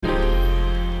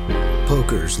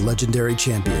poker's legendary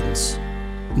champions,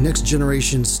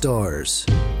 next-generation stars,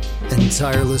 and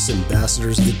tireless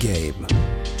ambassadors of the game,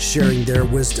 sharing their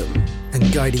wisdom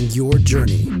and guiding your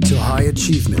journey to high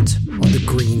achievement on the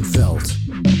green felt.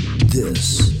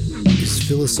 This is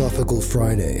Philosophical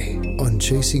Friday on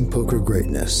Chasing Poker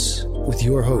Greatness with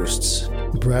your hosts,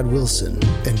 Brad Wilson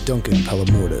and Duncan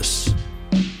Palamordis.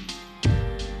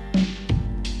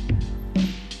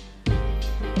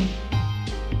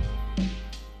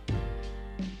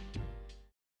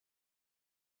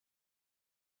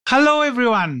 Hello,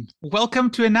 everyone. Welcome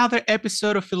to another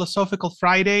episode of Philosophical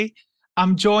Friday.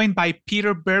 I'm joined by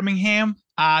Peter Birmingham.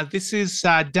 This is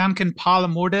Duncan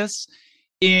Palamordis,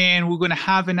 and we're going to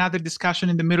have another discussion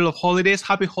in the middle of holidays.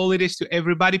 Happy holidays to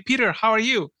everybody. Peter, how are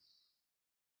you?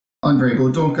 I'm very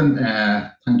good, Duncan.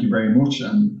 Thank you very much,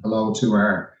 and hello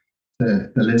to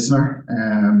the listener.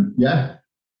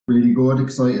 Really good.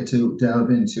 Excited to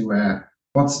delve into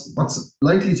what's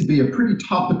likely to be a pretty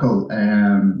topical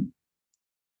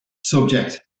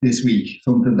subject this week,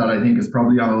 something that I think is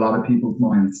probably on a lot of people's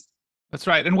minds. That's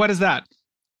right. And what is that?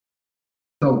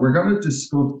 So we're going to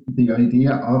discuss the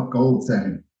idea of goal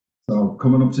setting. So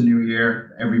coming up to New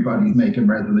Year, everybody's making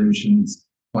resolutions,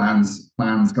 plans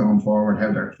going forward,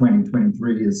 how their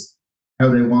 2023 is, how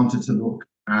they want it to look.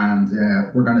 And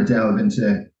we're going to delve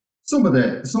into some of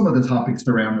the topics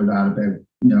surrounding that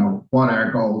about, what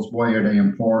are goals, why are they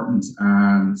important,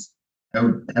 and how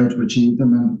to achieve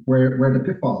them, and where the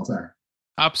pitfalls are.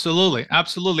 Absolutely.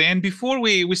 And before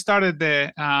we started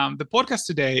the podcast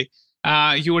today,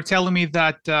 you were telling me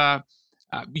that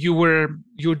you were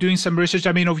doing some research.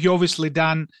 I mean, you obviously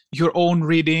done your own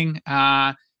reading.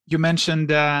 You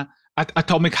mentioned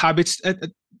Atomic Habits.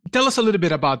 Tell us a little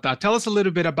bit about that. Tell us a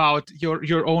little bit about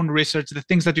your own research, the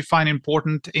things that you find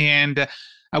important, and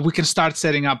we can start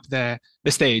setting up the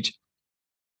stage.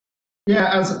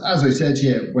 Yeah, as I said to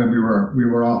you when we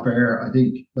were off air, I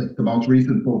think like the most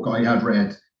recent book I had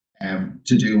read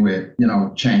to do with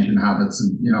changing habits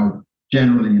and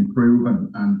generally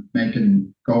improving and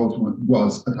making goals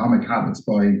was Atomic Habits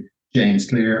by James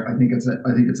Clear. I think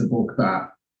it's a book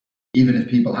that even if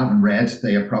people haven't read,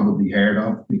 they have probably heard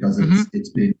of, because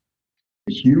it's been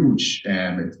a huge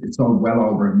it's sold well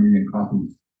over 1 million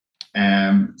copies.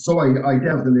 So I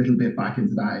delved a little bit back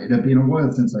into that. It had been a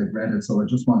while since I'd read it, so I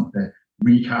just wanted to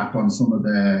recap on some of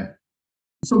the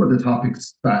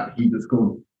topics that he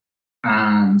discussed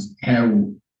and how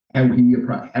he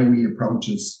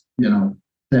approaches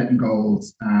setting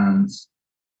goals and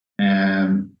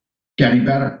getting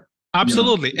better.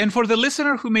 Absolutely. And for the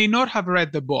listener who may not have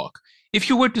read the book, if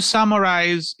you were to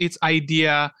summarize its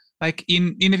idea like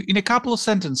in a couple of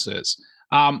sentences,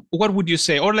 what would you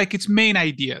say? Or like its main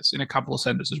ideas in a couple of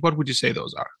sentences, what would you say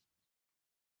those are?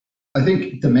 I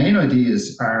think the main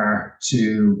ideas are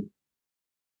to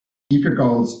keep your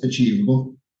goals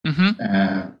achievable,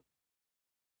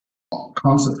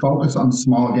 constant focus on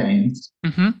small gains,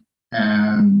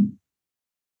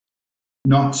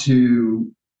 not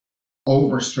to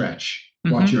overstretch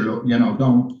what you're,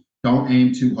 don't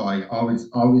aim too high. Always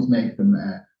make them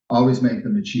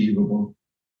achievable.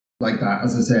 Like that,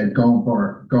 as I said, going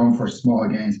for small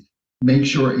gains. Make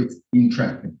sure it's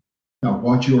interesting. Now,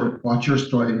 what you're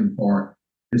striving for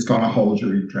is going to hold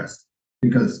your interest,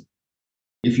 because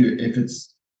if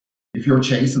you're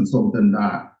chasing something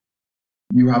that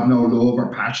you have no love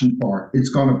or passion for, it's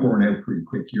going to burn out pretty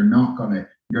quick. You're not going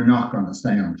to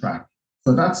stay on track.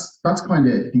 So that's kind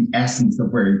of the essence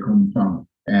of where he comes from.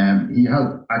 He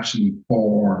has actually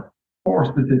four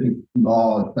specific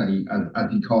laws that he,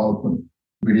 as he calls them,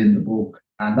 within the book,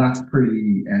 and that's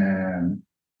pretty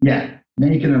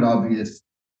making it obvious,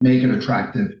 make it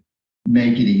attractive,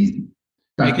 make it easy.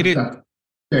 That's a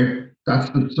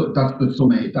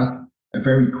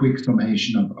very quick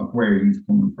summation of where he's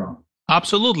coming from.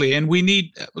 Absolutely, and we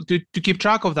need to keep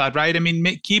track of that, right? I mean,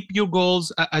 keep your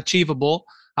goals achievable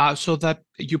so that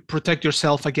you protect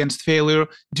yourself against failure.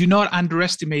 Do not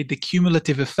underestimate the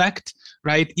cumulative effect,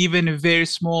 right? Even a very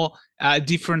small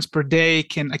difference per day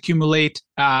can accumulate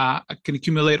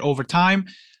over time,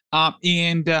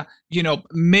 and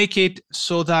make it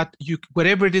so that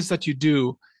whatever it is that you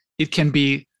do, it can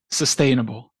be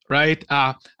sustainable, right?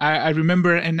 I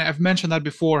remember, and I've mentioned that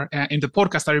before in the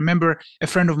podcast. I remember a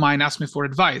friend of mine asked me for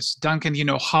advice. Duncan,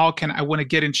 how can I want to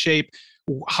get in shape?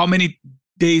 How many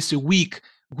days a week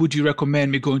would you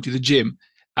recommend me going to the gym?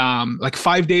 Like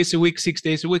 5 days a week, 6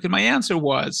 days a week? And my answer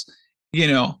was,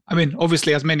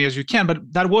 obviously as many as you can, but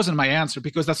that wasn't my answer,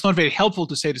 because that's not very helpful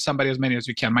to say to somebody as many as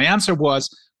you can. My answer was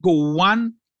go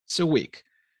once a week.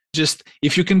 Just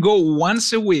if you can go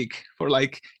once a week for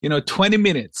 20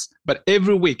 minutes, but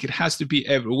every week, it has to be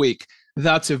every week.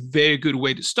 that's a very good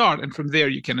way to start. And from there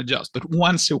you can adjust, but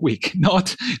once a week,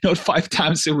 not 5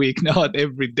 times a week, not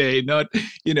every day, not,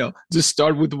 just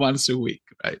start with once a week,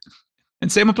 right?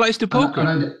 And same applies to poker.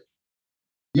 And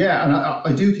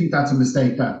I do think that's a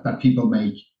mistake that people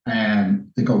make.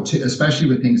 They go to, especially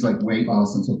with things like weight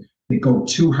loss and stuff, they go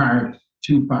too hard,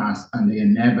 too fast, and they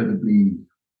inevitably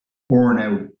burn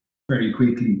out very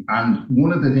quickly. And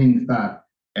one of the things that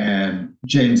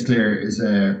James Clear is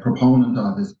a proponent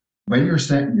of is when you're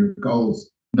setting your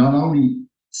goals, not only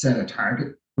set a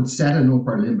target, but set an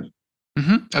upper limit.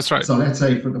 Mm-hmm. That's right. So let's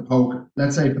say for the poker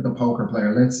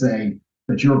player, let's say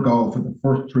that your goal for the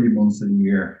first 3 months of the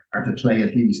year are to play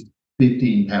at least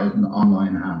 15,000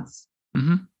 online hands.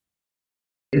 Mm-hmm.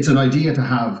 It's an idea to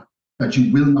have that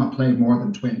you will not play more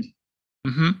than 20.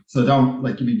 Mm-hmm. So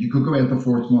you could go out the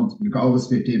first month, your goal was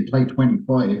 15, play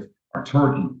 25 or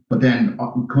 30, but then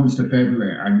it comes to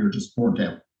February and you're just burnt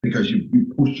out because you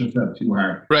pushed yourself too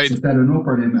hard. Right. So set an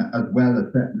upper limit as well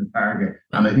as setting a target.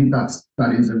 And I think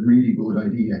that is a really good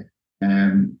idea.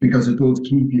 Because it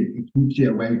keeps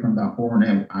you away from that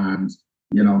burnout and,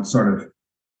 sort of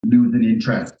losing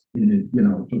interest in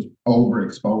it, just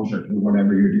overexposure to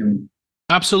whatever you're doing.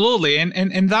 Absolutely.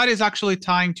 And that is actually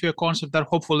tying to a concept that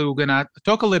hopefully we're going to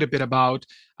talk a little bit about,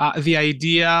 the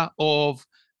idea of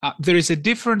there is a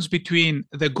difference between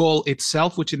the goal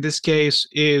itself, which in this case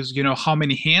is, how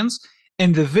many hands,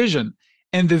 and the vision.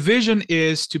 And the vision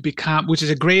is to become, which is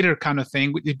a greater kind of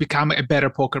thing, to become a better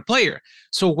poker player.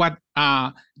 So what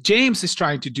James is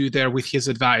trying to do there with his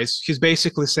advice, he's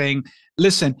basically saying,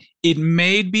 listen, it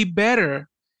may be better,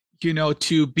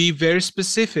 to be very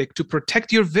specific, to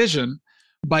protect your vision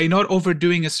by not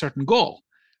overdoing a certain goal,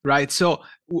 right? So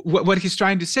what he's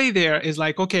trying to say there is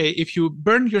like, okay, if you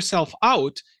burn yourself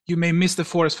out, you may miss the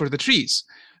forest for the trees.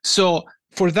 So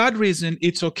for that reason,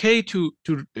 it's okay to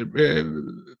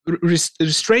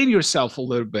restrain yourself a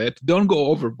little bit. Don't go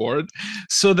overboard,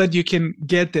 so that you can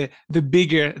get the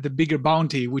bigger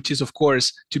bounty, which is of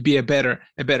course to be a better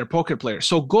poker player.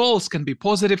 So goals can be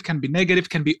positive, can be negative,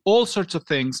 can be all sorts of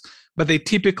things, but they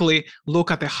typically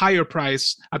look at the higher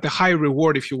price, at the higher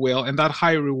reward, if you will, and that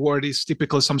higher reward is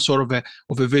typically some sort of a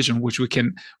vision, which we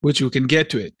can get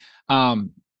to it.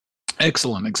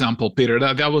 Excellent example, Peter.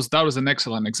 That was an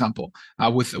excellent example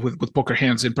with poker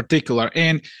hands in particular.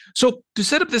 And so to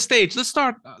set up the stage, let's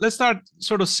start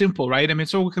sort of simple, right? I mean,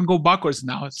 so we can go backwards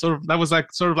now. That was like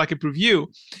a preview.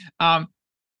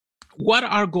 What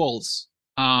are goals,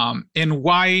 and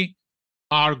why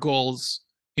are goals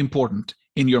important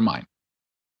in your mind?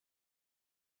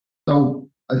 So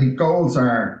I think goals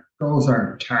are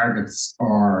targets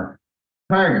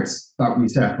that we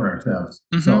set for ourselves.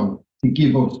 Mm-hmm. So to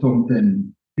give us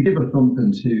something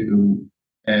to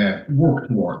work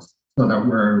towards, so that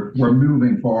we're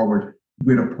moving forward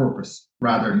with a purpose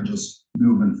rather than just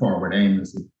moving forward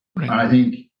aimlessly. Right. And I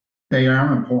think they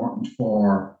are important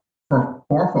for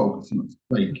focusing us,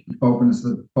 like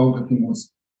focusing us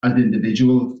as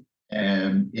individuals,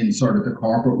 in sort of the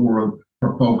corporate world,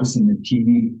 for focusing the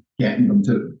team, getting them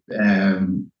to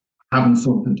having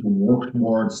something to work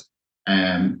towards,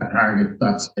 a target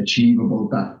that's achievable,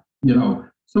 that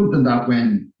something that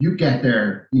when you get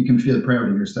there, you can feel proud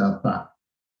of yourself that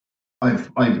I've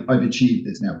achieved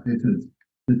this now. This is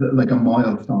like a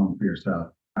milestone for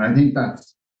yourself. And I think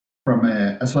that's, from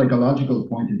a psychological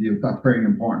point of view, that's very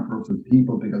important for us as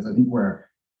people, because I think we're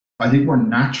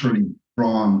naturally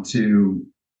drawn to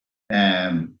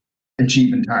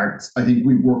achieving targets. I think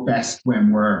we work best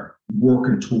when we're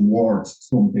working towards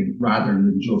something rather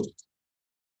than just,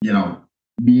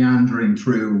 meandering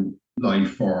through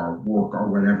life or work or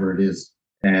whatever it is.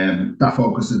 That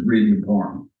focus is really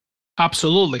important.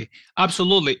 Absolutely.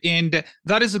 And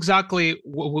that is exactly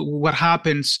what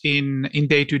happens in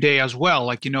day to day as well.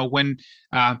 Like, when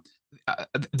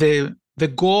the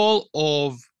goal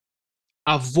of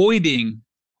avoiding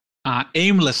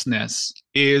aimlessness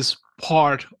is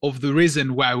part of the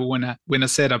reason why we want to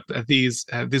set up these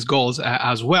goals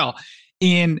as well.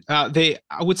 And I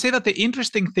would say that the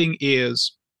interesting thing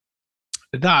is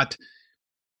that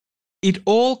it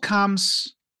all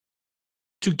comes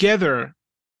together.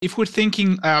 If we're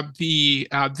thinking the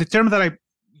term that I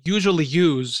usually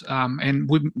use, and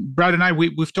Brad and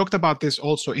we've talked about this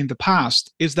also in the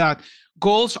past, is that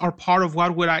goals are part of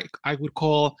what I would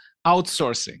call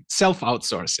outsourcing,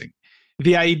 self-outsourcing.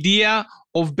 The idea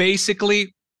of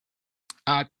basically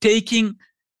taking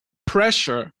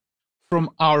pressure from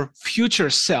our future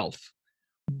self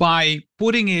by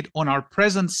putting it on our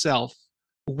present self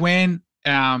when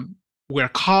we're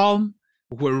calm,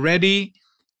 we're ready,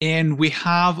 and we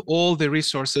have all the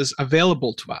resources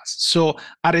available to us. So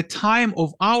at a time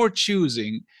of our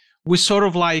choosing, we sort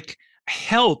of like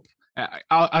help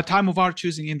a time of our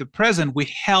choosing in the present, we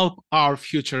help our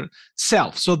future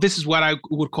self. So this is what I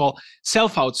would call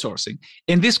self-outsourcing.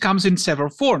 And this comes in several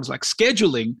forms, like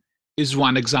scheduling is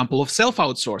one example of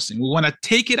self-outsourcing. We want to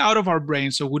take it out of our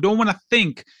brain, so we don't want to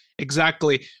think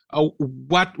exactly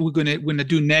what we're gonna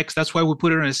do next. That's why we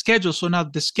put it on a schedule. So now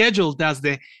the schedule does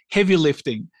the heavy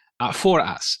lifting for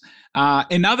us.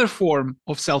 Another form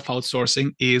of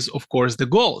self-outsourcing is, of course, the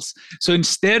goals. So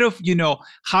instead of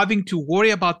having to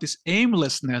worry about this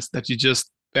aimlessness that you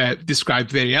just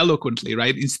described very eloquently,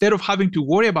 right? Instead of having to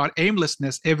worry about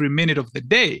aimlessness every minute of the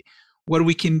day, what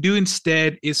we can do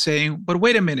instead is saying, but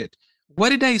wait a minute, what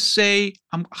did I say?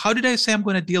 How did I say I'm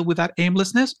going to deal with that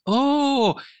aimlessness?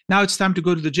 Oh, now it's time to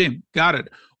go to the gym. Got it.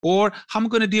 Or how I'm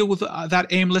going to deal with that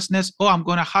aimlessness? Oh, I'm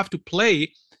going to have to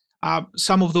play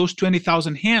some of those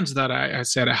 20,000 hands that I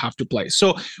said I have to play.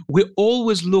 So we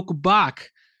always look back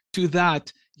to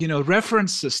that,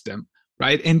 reference system,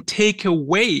 right? And take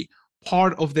away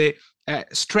part of the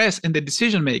stress and the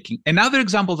decision making. Another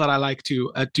example that I like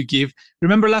to give,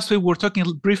 remember last week we were talking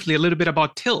briefly a little bit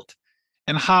about tilt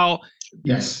and how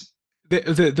yes,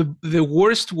 the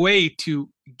worst way to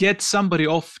get somebody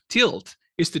off tilt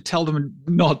is to tell them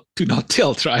not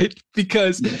tilt, right?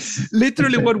 Because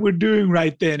literally what we're doing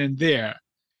right then and there,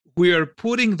 we are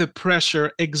putting the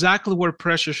pressure exactly where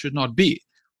pressure should not be,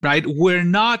 right? We're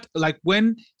not, like,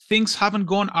 when things haven't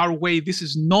gone our way, this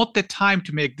is not the time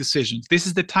to make decisions. This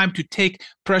is the time to take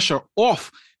pressure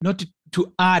off, not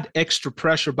to add extra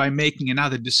pressure by making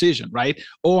another decision, right?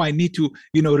 Oh, I need to,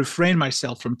 refrain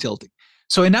myself from tilting.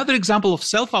 So another example of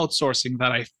self-outsourcing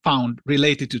that I found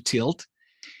related to tilt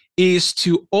is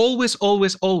to always,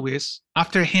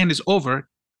 after a hand is over,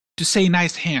 to say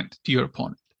nice hand to your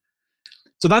opponent.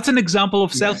 So that's an example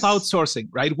of self-outsourcing,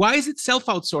 right? Why is it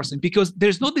self-outsourcing? Because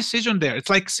there's no decision there. It's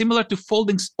like similar to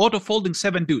auto-folding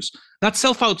 7 deuce. That's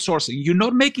self-outsourcing. You're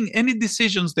not making any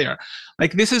decisions there.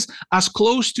 Like, this is as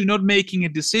close to not making a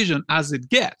decision as it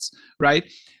gets, right?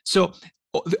 So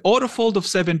the auto-fold of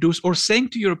 7 deuce, or saying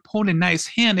to your opponent nice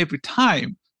hand every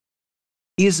time,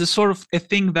 is a sort of a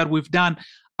thing that we've done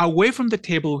away from the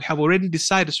table. We have already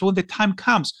decided. So when the time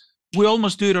comes, we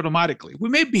almost do it automatically. We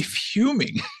may be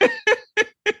fuming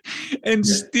and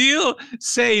still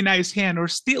say nice hand, or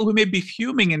still we may be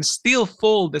fuming and still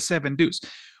fold the 7 deuce,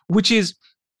 which is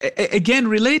again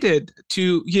related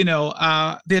to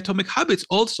the Atomic Habits.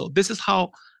 Also, this is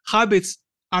how habits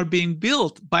are being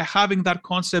built, by having that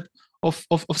concept of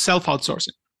self-outsourcing.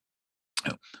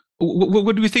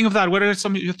 What do you think of that? What are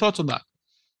some of your thoughts on that?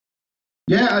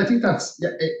 Yeah, I think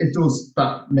it does.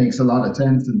 That makes a lot of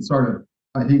sense, and sort of,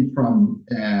 I think from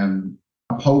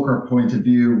a poker point of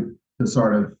view, to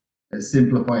sort of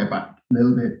simplify it back a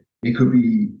little bit, it could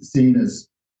be seen as,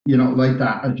 like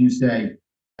that, as you say,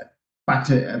 back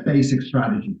to a basic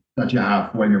strategy that you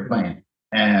have when you're playing.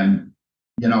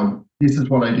 This is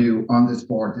what I do on this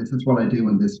board. This is what I do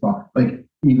in this spot. Like,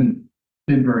 even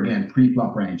simpler again,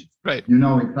 pre-flop ranges. Right. You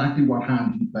know exactly what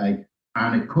hand you play,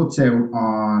 and it cuts out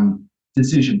on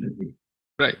decision fatigue.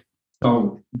 Right.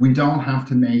 So we don't have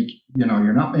to make,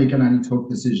 you're not making any tough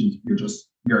decisions.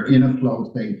 You're in a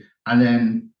flow state. And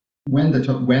then when a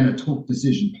tough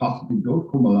decision possibly does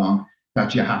come along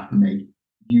that you have to make,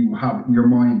 your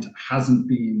mind hasn't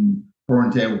been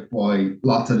burnt out by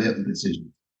lots of little decisions.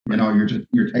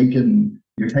 You're taking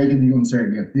the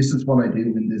uncertainty of, this is what I do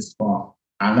in this spot,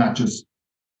 and that just,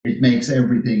 it makes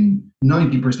everything,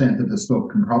 90% of the stuff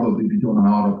can probably be done on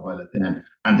autopilot then,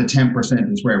 and the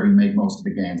 10% is where we make most of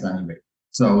the gains anyway.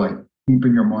 So, like,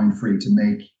 keeping your mind free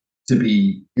to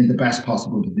be in the best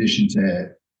possible position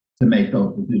to make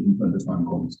those decisions when the time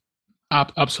comes.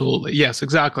 Absolutely, yes,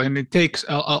 exactly, and it takes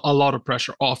a lot of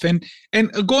pressure off. And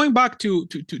going back to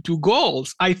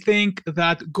goals, I think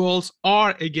that goals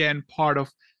are again part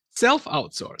of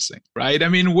self-outsourcing, right? I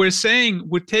mean, we're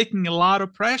taking a lot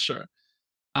of pressure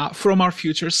from our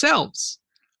future selves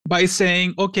by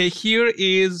saying, okay, here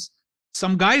is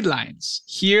some guidelines.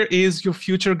 Here is your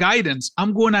future guidance.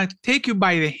 I'm going to take you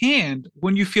by the hand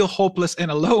when you feel hopeless and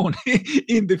alone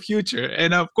in the future.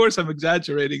 And of course, I'm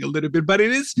exaggerating a little bit, but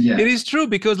it is true,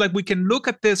 because like, we can look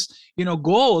at this,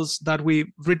 goals that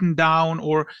we've written down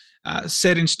or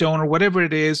set in stone or whatever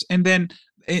it is. And then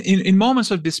in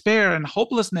moments of despair and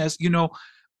hopelessness,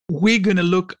 we're going to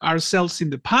look ourselves in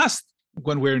the past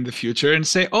when we're in the future and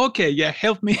say, okay, yeah,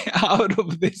 help me out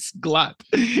of this glut,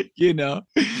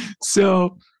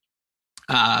 So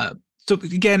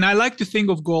again, I like to think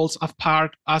of goals as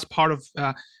part of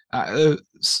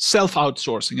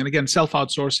self-outsourcing, and again,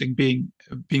 self-outsourcing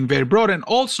being very broad. And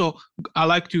also, I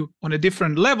like to, on a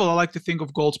different level, I like to think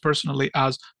of goals personally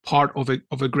as part of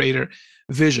a greater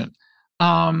vision.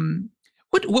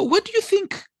 What do you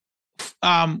think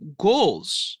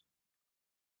goals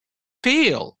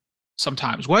fail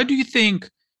sometimes? Why do you think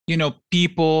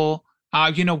people?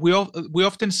 We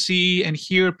often see and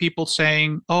hear people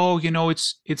saying, "Oh,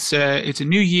 it's a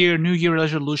new year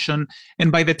resolution,"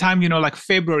 and by the time like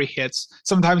February hits,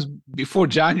 sometimes before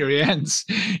January ends,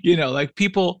 like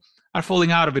people are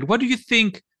falling out of it. What do you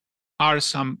think are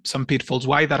some pitfalls?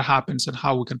 Why that happens, and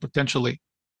how we can potentially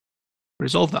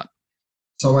resolve that?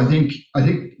 So I think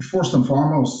first and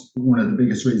foremost, one of the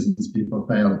biggest reasons people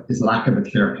fail is lack of a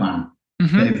clear plan.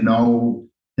 Mm-hmm.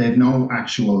 They've no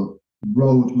actual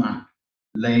roadmap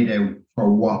laid out for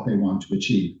what they want to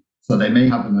achieve. So they may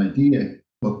have an idea,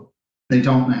 but they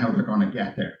don't know how they're going to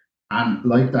get there. And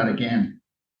like that, again,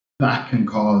 that can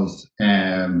cause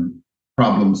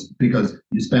problems because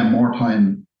you spend more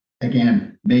time,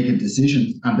 again, making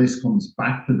decisions. And this comes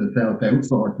back to the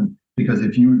self-outsourcing, because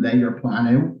if you lay your plan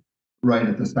out right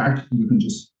at the start, you can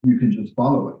just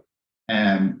follow it,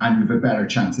 and you have a better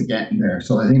chance of getting there.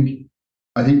 So I think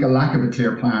a lack of a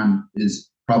clear plan is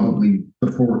probably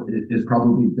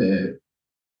the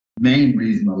main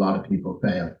reason a lot of people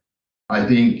fail. I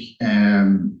think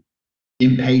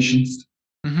impatience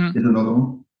is another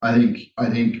one. I think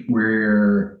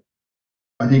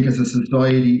as a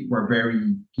society we're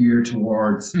very geared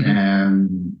towards sort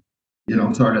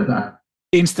of that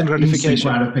instant gratification.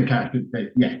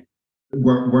 Yeah,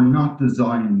 we're not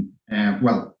designed.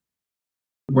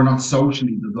 We're not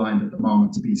socially designed at the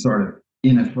moment to be sort of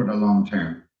in it for the long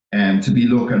term. To be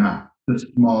looking at the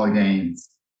small gains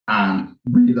and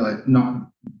realize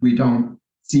we don't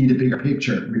see the bigger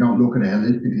picture. We don't look at it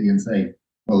holistically and say,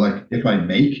 well, like if I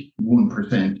make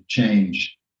 1%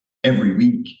 change every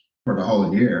week for the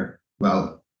whole year,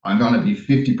 well, I'm going to be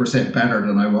 50% better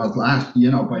than I was by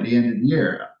the end of the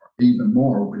year, even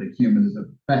more with a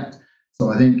cumulative effect. So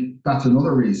I think that's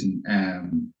another reason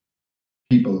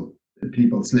people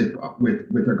slip up with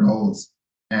their goals.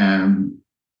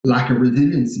 Lack of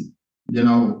resiliency.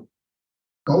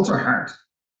 Goals are hard.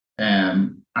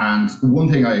 And one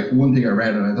thing I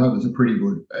read, and I thought was a pretty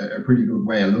good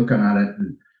way of looking at it.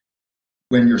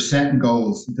 When you're setting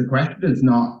goals, the question is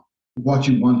not what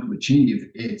you want to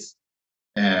achieve; it's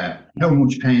how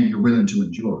much pain you're willing to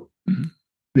endure,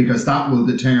 because that will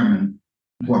determine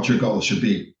what your goal should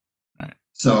be. Right.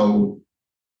 So,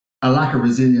 a lack of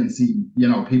resiliency.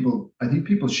 I think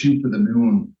people shoot for the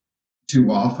moon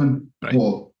too often, right,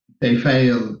 but they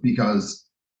fail because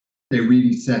they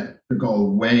really set the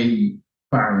goal way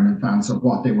far in advance of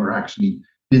what they were actually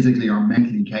physically or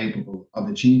mentally capable of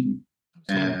achieving.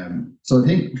 So I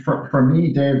think for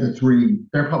me, they're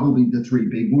probably the three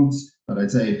big ones that I'd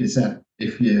say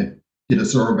if you did a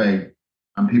survey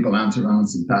and people answered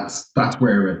honestly, that's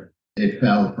where it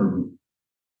fell for me.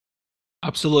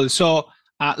 Absolutely. So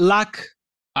lack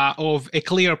of a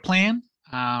clear plan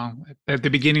at the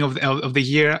beginning of the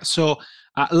year. So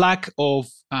lack of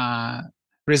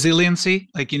resiliency,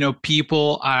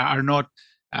 people are not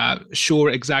sure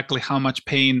exactly how much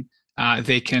pain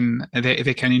they can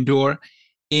endure.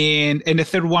 And the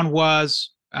third one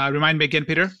was, remind me again,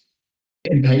 Peter.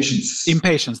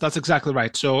 Impatience. That's exactly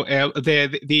right. So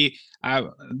the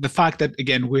fact that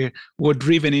again we're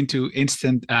driven into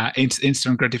instant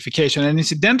gratification, and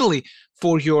incidentally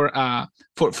for your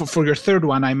third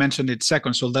one, I mentioned it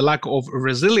second. So the lack of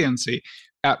resiliency,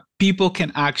 people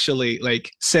can actually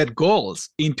set goals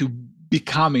into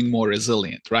becoming more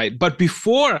resilient, right? But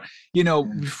before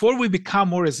we become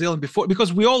more resilient,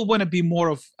 because we all want to be more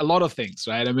of a lot of things,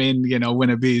 right? I mean, we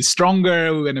want to be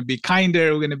stronger, we want to be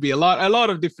kinder, we want to be a lot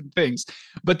of different things.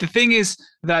 But the thing is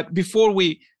that before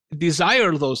we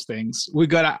desire those things, we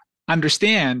gotta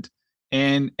understand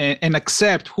and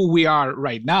accept who we are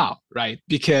right now, right?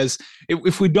 Because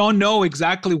if we don't know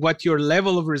exactly what your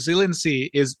level of resiliency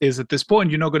is at this point,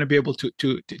 you're not going to be able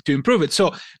to improve it.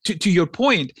 So to your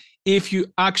point, if you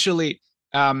actually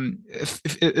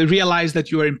realize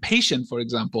that you are impatient, for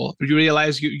example, you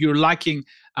realize you're lacking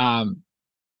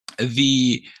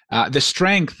the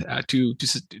strength to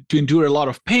endure a lot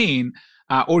of pain,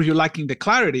 or you're lacking the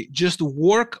clarity, just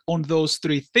work on those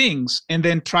three things and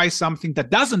then try something that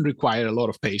doesn't require a lot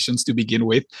of patience to begin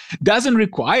with, doesn't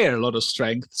require a lot of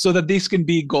strength, so that these can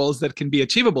be goals that can be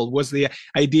achievable. Was the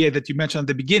idea that you mentioned at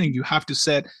the beginning. You have to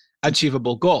set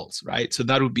achievable goals, right? So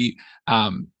that would be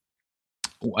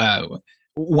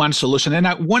one solution. And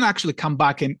I want to actually come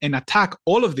back and attack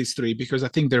all of these three, because I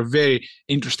think they're very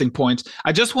interesting points.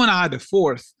 I just want to add a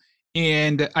fourth,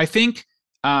 And I think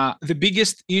the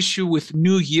biggest issue with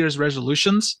New Year's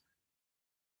resolutions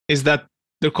is that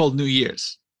they're called New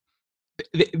Year's.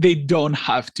 They don't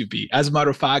have to be. As a matter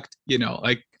of fact,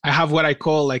 like I have what I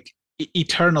call like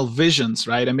eternal visions,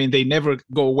 right? I mean, they never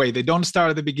go away. They don't start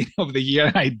at the beginning of the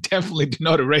year. I definitely do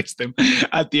not erase them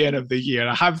at the end of the year.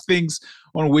 I have things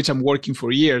on which I'm working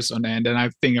for years on end, and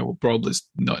I think I will probably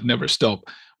never stop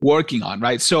working on,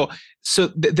 right? So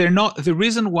they're not the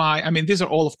reason why. I mean, these are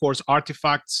all, of course,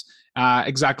 artifacts.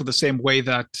 Exactly the same way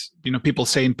that people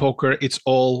say in poker, it's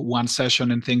all one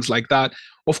session and things like that.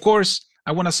 Of course,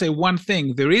 I want to say one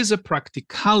thing. There is a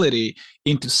practicality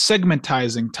into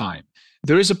segmentizing time.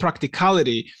 There is a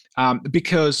practicality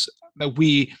because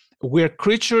we're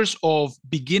creatures of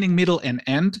beginning, middle, and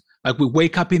end. Like we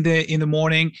wake up in the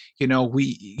morning,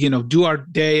 we do our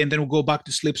day, and then we go back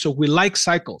to sleep. So we like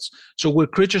cycles. So we're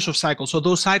creatures of cycles. So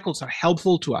those cycles are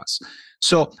helpful to us.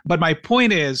 So, but my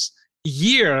point is,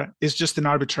 year is just an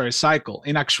arbitrary cycle.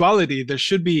 In actuality, there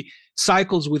should be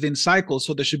cycles within cycles.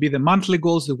 So there should be the monthly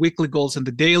goals, the weekly goals, and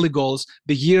the daily goals,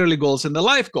 the yearly goals, and the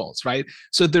life goals, right?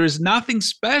 So there is nothing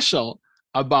special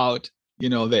about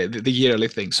the yearly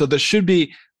thing. So there should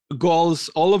be goals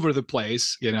all over the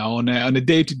place, on a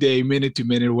day-to-day,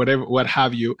 minute-to-minute, whatever, what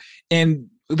have you, and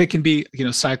they can be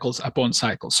cycles upon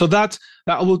cycles. So that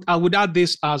I would add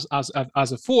this as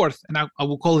a fourth, and I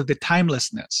will call it the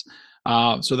timelessness,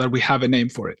 so that we have a name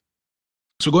for it.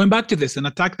 So going back to this and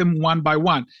attack them one by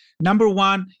one. Number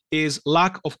one is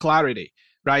lack of clarity,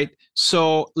 right?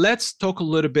 So let's talk a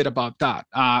little bit about that.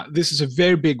 This is a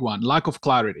very big one, lack of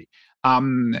clarity.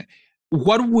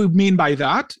 What do we mean by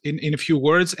that in a few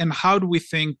words, and how do we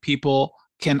think people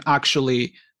can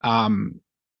actually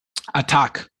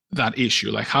attack that issue?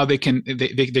 Like how they can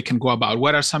go about?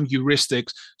 What are some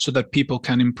heuristics so that people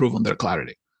can improve on their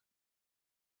clarity?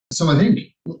 So I think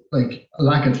like a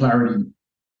lack of clarity,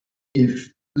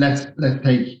 if let's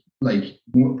take like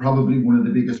probably one of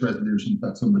the biggest resolutions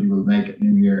that somebody will make at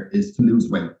New Year is to lose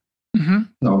weight. Mm-hmm.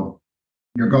 So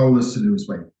your goal is to lose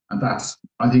weight. And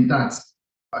I think that's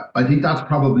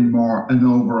probably more an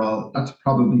overall, that's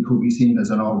probably could be seen as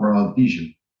an overall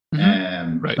vision.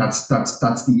 Mm-hmm. Right. That's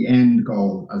the end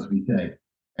goal, as we say.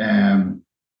 But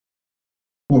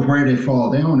where they fall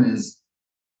down is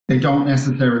they don't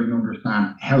necessarily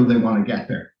understand how they want to get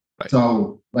there. Right.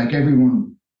 So like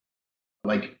everyone,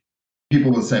 like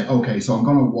people will say, okay, so I'm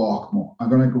going to walk more. I'm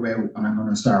going to go out and I'm going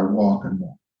to start walking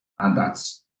more. And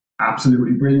that's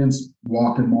absolutely brilliant.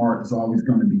 Walking more is always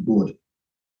going to be good.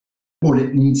 But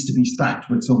it needs to be stacked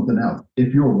with something else.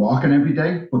 If you're walking every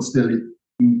day, but still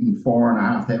eating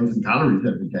 4,500 calories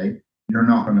every day, you're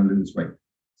not going to lose weight.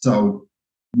 So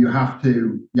you have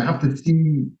to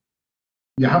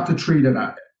treat it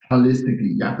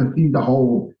holistically. You have to see the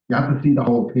whole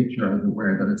picture, as it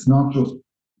were, that it's not just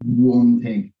one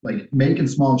thing. Like making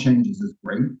small changes is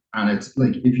great. And it's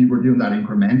like if you were doing that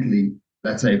incrementally,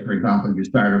 let's say, for example, you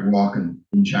started walking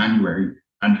in January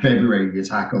and February you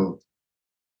tackled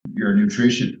your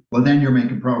nutrition, well, then you're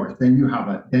making progress. Then you have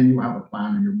a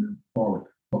plan and you're moving forward.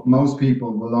 But most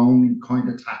people will only kind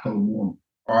of tackle one,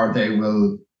 or they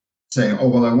will say, oh,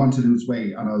 well, I want to lose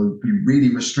weight and I'll be really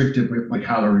restrictive with my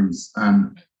calories.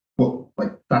 But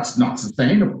like that's not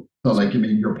sustainable. So like, I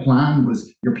mean, your plan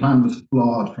was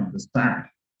flawed from the start.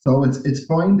 So it's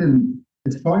finding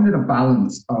a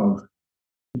balance of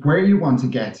where you want to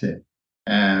get to,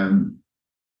 how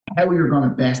you're going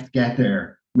to best get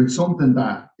there with something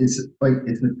that is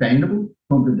sustainable,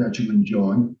 something that you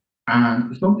enjoy,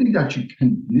 and something that you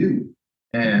can do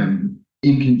in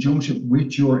conjunction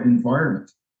with your environment.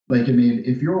 Like, I mean,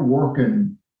 if you're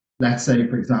working, let's say,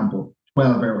 for example,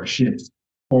 12-hour shifts,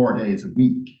 4 days a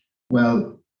week,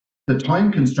 well, the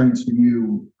time constraints for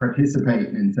you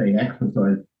participating in, say,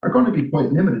 exercise are going to be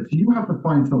quite limited. So you have to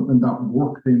find something that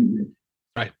works in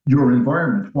your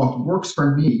environment. What works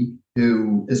for me,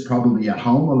 who is probably at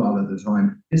home a lot of the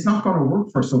time, is not going to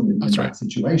work for somebody in that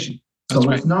situation. So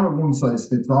it's not a one size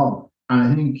fits all. And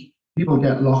I think people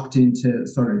get locked into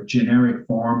sort of generic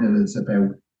formulas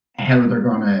about how they're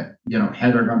going to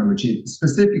achieve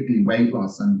specifically weight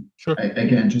loss. And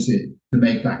again, just to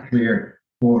make that clear.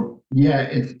 But yeah,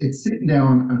 it's sitting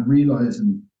down and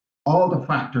realizing all the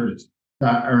factors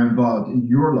that are involved in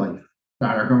your life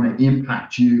that are going to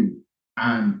impact you,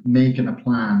 and making a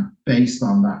plan based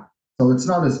on that. So it's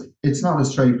not as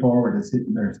straightforward as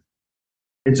sitting there.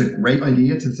 It's a great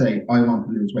idea to say, I want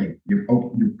to lose weight. You've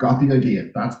got the idea.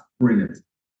 That's brilliant.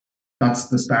 That's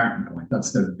the starting point.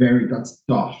 That's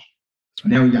dot.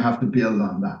 Now you have to build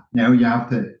on that. Now you have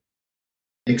to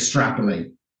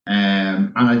extrapolate.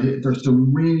 And I think there's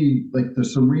some really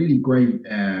great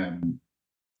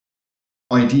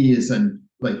ideas and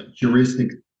like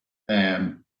heuristics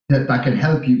that can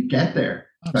help you get there.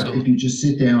 Absolutely. That if you just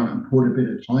sit down and put a bit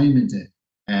of time into it,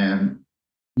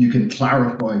 you can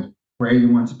clarify where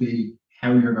you want to be,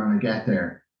 how you're going to get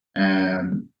there.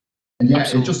 And yeah,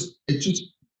 Absolutely. it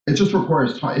just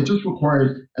requires time. It just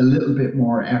requires a little bit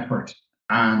more effort.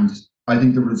 And I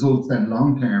think the results then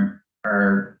long term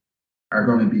are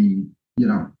going to be,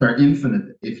 they're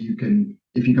infinite if you can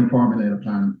formulate a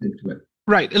plan and stick to it.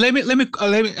 Right. Let me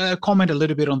comment a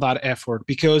little bit on that effort,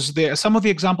 because some of the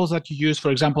examples that you use,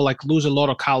 for example, like lose a lot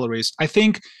of calories. I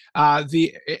think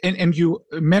and you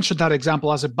mentioned that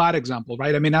example as a bad example,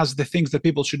 right? I mean, as the things that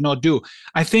people should not do.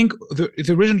 I think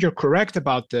the reason you're correct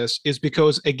about this is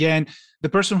because, again, the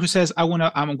person who says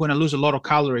I'm going to lose a lot of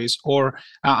calories, or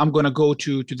I'm going to go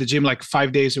to the gym like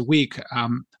 5 days a week,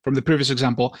 from the previous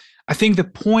example, I think the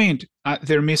point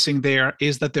they're missing there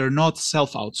is that they're not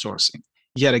self-outsourcing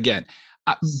yet again.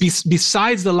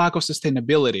 Besides the lack of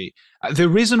sustainability, the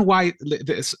reason why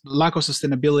this lack of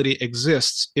sustainability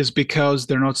exists is because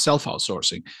they're not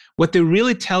self-outsourcing. What they're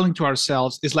really telling to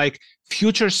ourselves is like,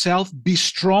 future self, be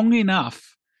strong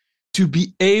enough to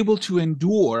be able to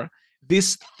endure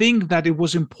this thing that it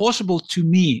was impossible to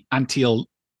me until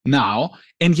now,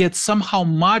 and yet somehow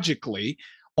magically,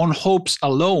 on hopes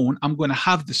alone, I'm going to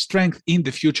have the strength in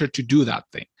the future to do that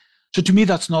thing. So to me,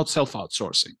 that's not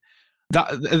self-outsourcing.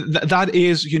 That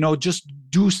is, just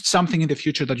do something in the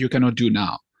future that you cannot do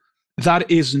now.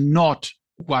 That is not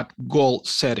what goal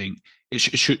setting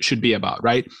should be about,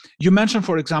 right? You mentioned,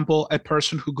 for example, a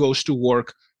person who goes to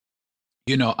work,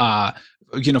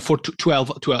 for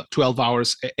 12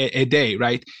 hours a day,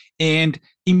 right? And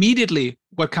immediately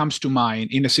what comes to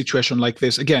mind in a situation like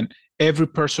this, again, every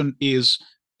person is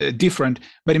different,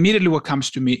 but immediately what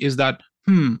comes to me is that,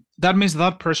 that means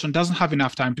that person doesn't have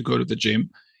enough time to go to the gym.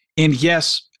 And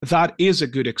yes, that is a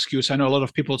good excuse. I know a lot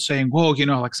of people saying, "Whoa,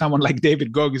 like someone like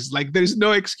David Goggins, like there's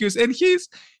no excuse," and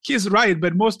he's right.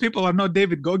 But most people are not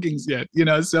David Goggins yet,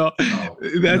 So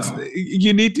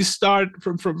you need to start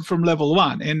from level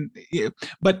one.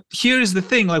 But here is the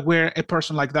thing, like where a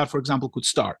person like that, for example, could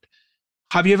start.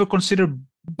 Have you ever considered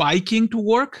biking to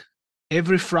work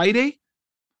every Friday?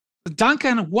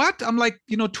 Duncan, what? I'm like,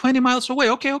 20 miles away.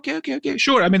 Okay,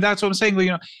 sure. I mean, that's what I'm saying.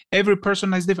 Every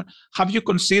person is different. Have you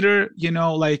considered,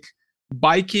 like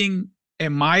biking a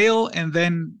mile and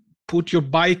then put your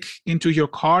bike into your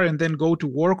car and then go to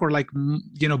work, or like,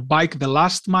 bike the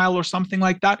last mile or something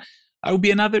like that? That would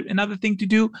be another thing to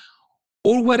do,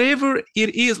 or whatever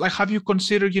it is. Like, have you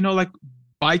considered, like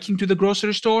biking to the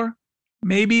grocery store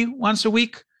maybe once a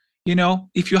week?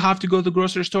 If you have to go to the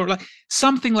grocery store, like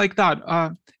something like that.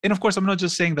 And of course, I'm not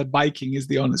just saying that biking is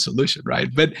the only solution, right?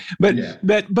 But like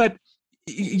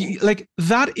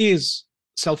that is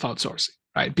self-outsourcing,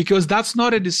 right? Because that's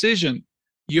not a decision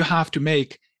you have to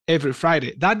make every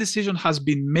Friday. That decision has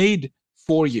been made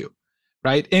for you,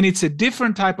 right? And it's a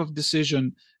different type of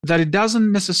decision that it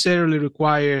doesn't necessarily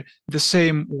require the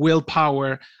same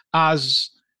willpower as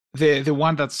the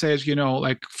one that says,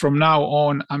 like from now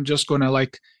on, I'm just gonna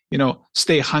like,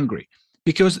 stay hungry.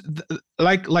 Because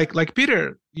like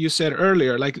Peter, you said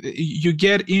earlier, like you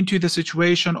get into the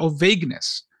situation of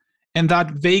vagueness, and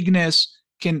that vagueness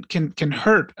can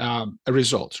hurt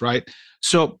results, right?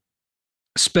 So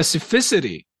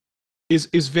specificity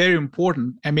is very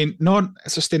important. I mean,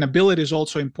 sustainability is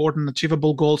also important,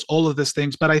 achievable goals, all of these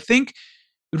things. But I think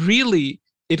really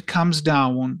it comes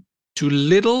down to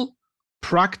little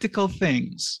practical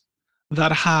things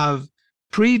that have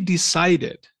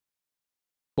pre-decided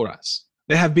for us.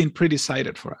 They have been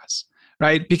pre-decided for us,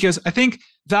 right? Because I think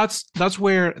that's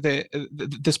where the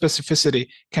specificity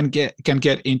can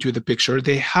get into the picture.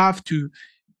 They have to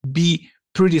be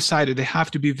pre-decided. They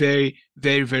have to be very,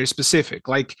 very, very specific.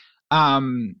 Like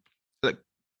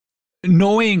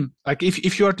knowing, like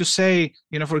if you are to say,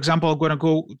 for example, I'm going to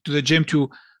go to the gym to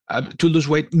lose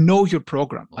weight, know your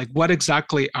program. Like what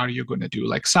exactly are you going to do?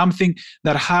 Like something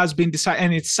that has been decided,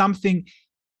 and it's something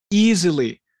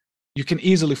you can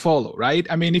easily follow, right?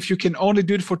 I mean, if you can only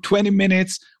do it for 20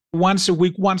 minutes once a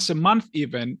week, once a month,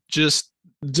 even just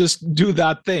do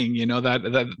that thing,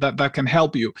 that can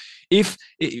help you.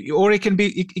 Or it can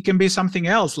be something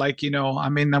else, like, I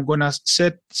mean, I'm going to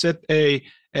set a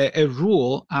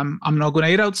rule. I'm not going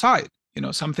to eat outside,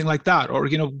 something like that, or,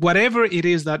 whatever it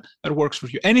is that works for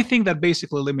you. Anything that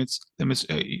basically limits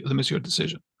your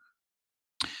decision.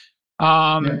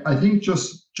 I think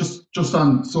just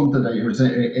on something that you were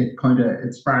saying,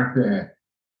 it sparked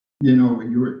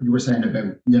you were saying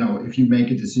about, if you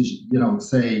make a decision,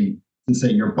 say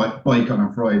your bike on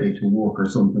a Friday to work or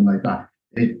something like that.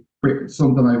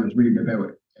 Something I was reading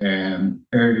about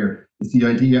earlier It's the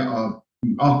idea of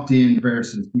the opt-in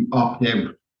versus the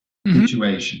opt-out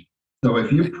situation. So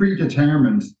if you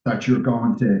predetermined that you're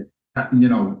going to,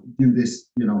 do this,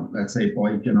 let's say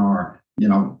biking or,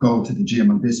 go to the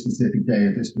gym on this specific day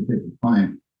at this specific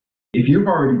time, if you've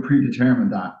already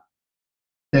predetermined that,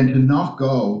 then to not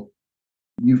go,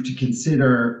 you have to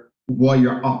consider why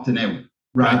you're opting out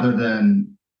rather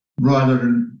than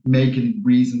making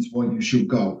reasons why you should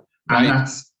go. Right. And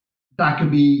that can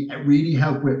be really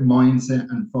help with mindset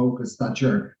and focus that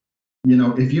you're,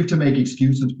 if you have to make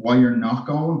excuses why you're not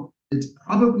going, it's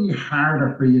probably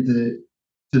harder for you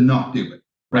to not do it.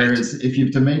 Whereas if you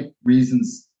have to make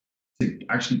reasons to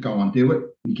actually go and do it,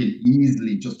 you can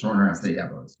easily just turn around and say, yeah,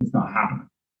 but it's not happening.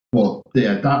 But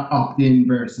yeah, that opt-in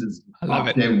versus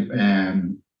opt-out,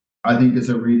 I think is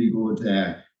a really good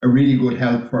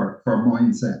help for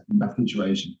mindset in that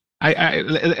situation. I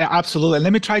absolutely. And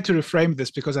let me try to reframe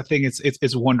this because I think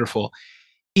it's wonderful.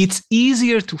 It's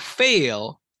easier to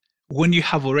fail when you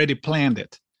have already planned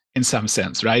it in some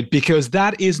sense, right? Because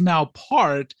that is now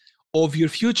part of your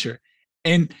future,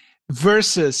 and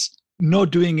versus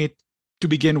not doing it to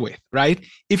begin with, right?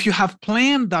 If you have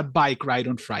planned that bike ride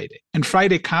on Friday and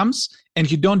Friday comes and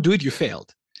you don't do it, you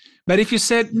failed. But if you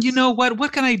said, you know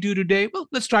what can I do today? Well,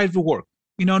 let's drive to work.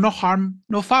 No harm,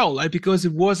 no foul, right? Because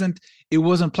it wasn't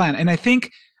planned. And I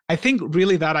think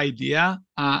really that idea,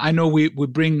 I know we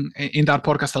bring in that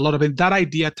podcast a lot of it, that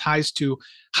idea ties to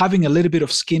having a little bit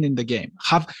of skin in the game,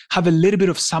 have a little bit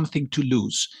of something to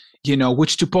lose,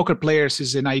 which to poker players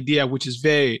is an idea which is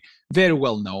very, very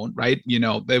well known, right?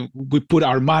 We put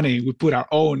our money, we put our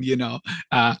own,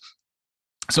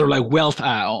 sort of like wealth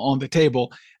on the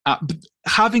table. But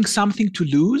having something to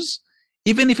lose,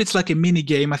 even if it's like a mini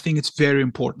game, I think it's very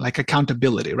important, like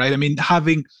accountability, right? I mean,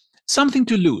 having something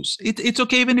to lose. It's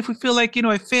okay even if we feel like,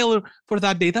 I fail for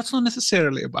that day. That's not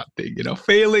necessarily a bad thing.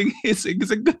 Failing is a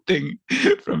good thing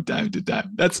from time to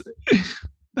time. That's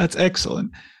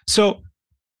excellent. So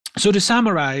to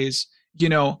summarize,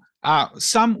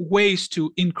 some ways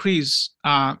to increase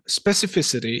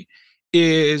specificity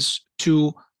is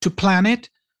to plan it,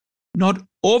 not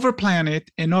overplan it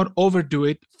and not overdo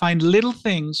it. Find little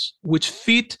things which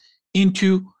fit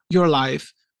into your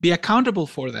life, be accountable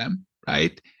for them,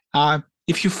 right?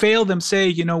 If you fail them,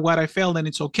 say, I failed and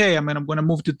it's okay. I'm going to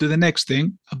move to the next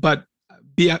thing, but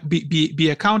be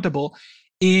accountable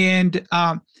and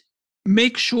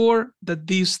make sure that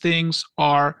these things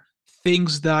are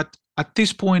things that at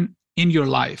this point in your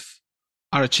life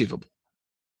are achievable.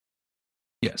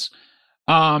 Yes.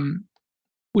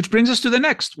 Which brings us to the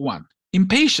next one,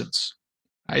 impatience.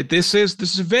 Right? This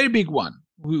is a very big one.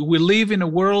 We live in a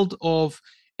world of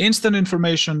instant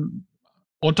information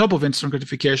on top of instant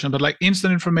gratification, but like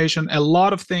instant information, a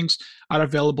lot of things are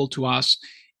available to us.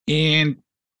 And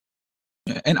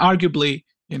arguably,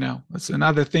 that's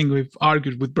another thing we've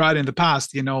argued with Brad in the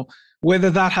past,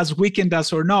 whether that has weakened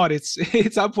us or not, it's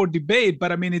up for debate.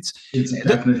 But I mean, it's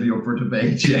definitely up for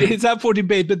debate. Yeah. It's up for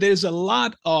debate, but there's a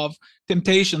lot of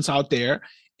temptations out there,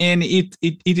 and it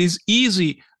is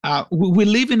easy. We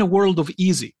live in a world of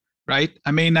easy, right?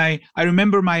 I mean, I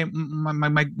remember my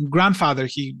grandfather.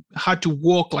 He had to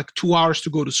walk like 2 hours to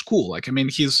go to school. Like, I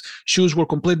mean, his shoes were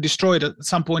completely destroyed. At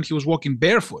some point, he was walking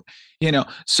barefoot.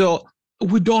 So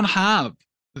we don't have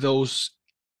those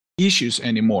issues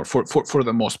anymore for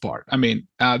the most part. I mean,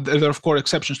 there are of course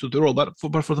exceptions to the rule, but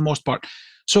for the most part.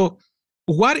 So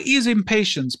what is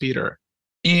impatience, Peter,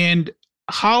 and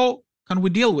how can we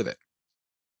deal with it?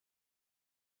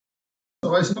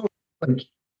 So I suppose, like,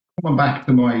 coming back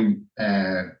to my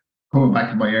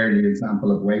earlier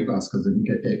example of weight loss, because I think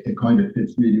it kind of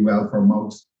fits really well for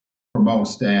most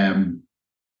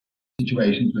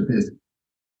situations with this.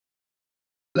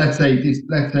 Let's say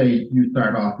you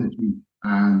start off this week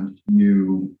and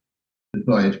you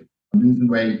decide, I'm losing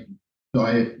weight,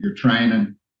 diet, you're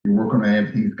training, you're working on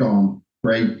everything's going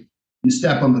great. You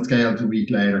step on the scales a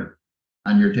week later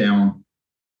and you're down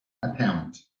a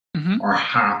pound or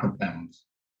half a pound.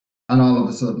 And all of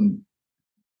a sudden,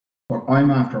 but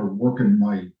I'm after working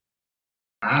my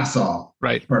ass off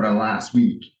for the last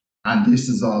week, and this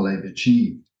is all I've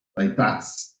achieved. Like,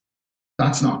 that's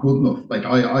not good enough. Like,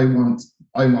 I want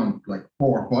like 4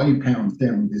 or 5 pounds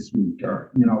down this week,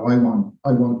 or I want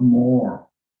more.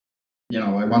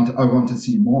 I want to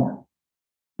see more.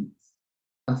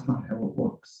 That's not how it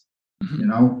works.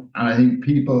 And I think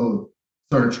people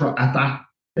sort of try at that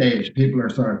stage. People are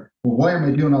sort of, well, why am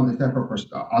I doing all this effort for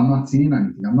stuff? I'm not seeing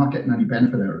anything. I'm not getting any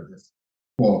benefit out of this.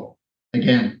 But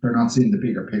again, they're not seeing the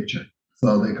bigger picture.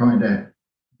 So they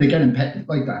get impatient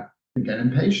like that. They get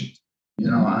impatient,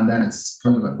 and then it's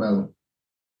kind of like, well,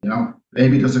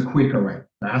 maybe there's a quicker way.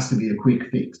 there has to be a quick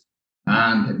fix.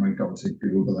 And they might go to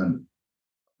Google, and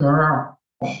there are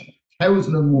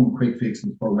 1,001 quick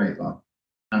fixes for weight loss,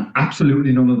 and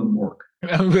absolutely none of them work.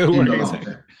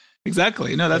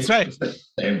 Exactly. No, that's right.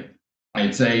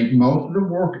 I'd say most of them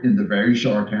work in the very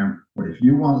short term, but if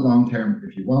you want long-term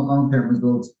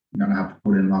results, you're going to have to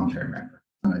put in long-term effort.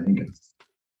 And I think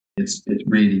it's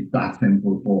really that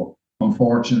simple. But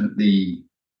unfortunately,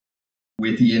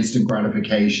 with the instant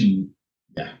gratification,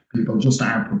 people just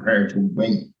aren't prepared to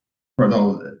wait for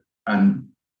those and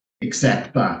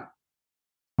accept that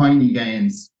tiny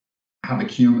gains have a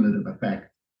cumulative effect.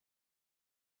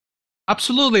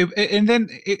 Absolutely. And then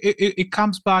it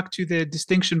comes back to the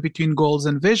distinction between goals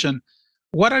and vision.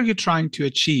 What are you trying to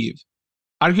achieve?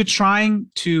 Are you trying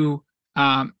to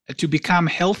become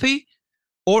healthy,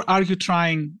 or are you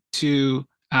trying to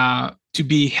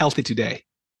be healthy today?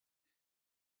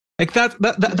 Like that's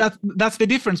the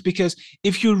difference, because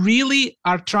if you really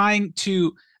are trying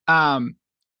to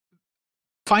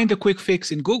find a quick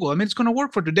fix in Google, I mean, it's going to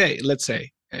work for today, let's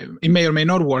say. It may or may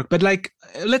not work, but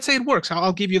let's say it works.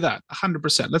 I'll give you that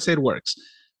 100%. Let's say it works.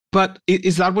 But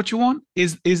is that what you want?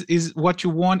 Is what you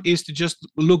want is to just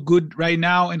look good right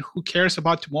now, and who cares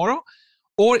about tomorrow?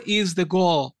 Or is the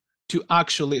goal to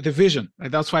actually, the vision,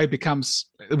 right? That's why it becomes,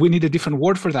 we need a different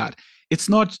word for that. It's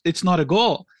not a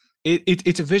goal.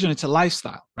 It's a vision. It's a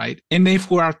lifestyle, right? And if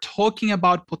we are talking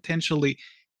about potentially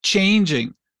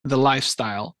changing the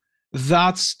lifestyle,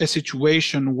 that's a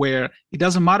situation where it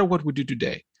doesn't matter what we do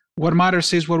today. What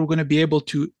matters is what we're going to be able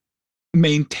to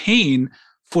maintain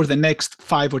for the next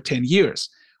 5 or 10 years,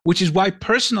 which is why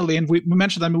personally, and we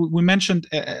mentioned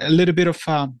a little bit of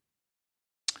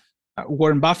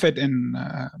Warren Buffett and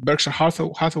Berkshire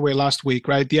Hathaway last week,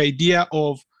 right? The idea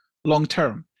of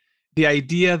long-term, the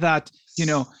idea that,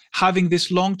 having this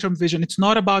long-term vision, it's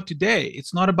not about today.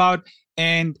 It's not about,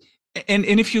 and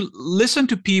if you listen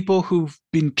to people who've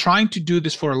been trying to do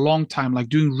this for a long time, like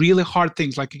doing really hard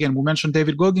things, like, again, we mentioned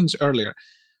David Goggins earlier,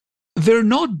 they're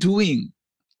not doing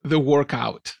the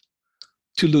workout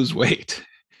to lose weight.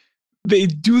 They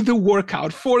do the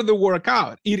workout for the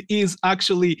workout. It is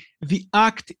actually the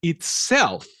act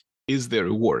itself is the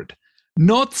reward,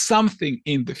 not something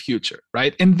in the future,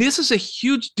 right? And this is a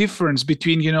huge difference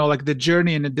between, like the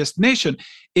journey and the destination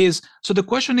is, so the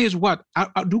question is, what,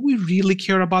 do we really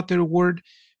care about the reward?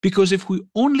 Because if we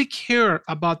only care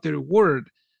about the reward,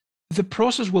 the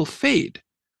process will fade.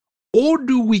 Or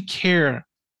do we care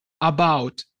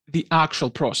about the actual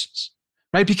process,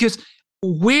 right? Because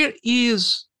where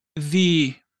is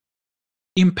the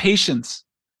impatience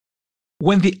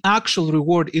when the actual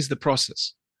reward is the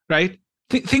process, right?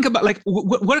 Think about, like,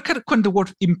 where can the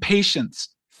word impatience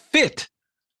fit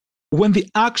when the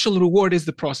actual reward is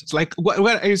the process? Like, what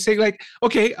are you saying? Like,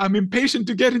 okay, I'm impatient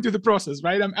to get into the process,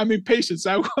 right? I'm impatient.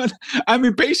 So I'm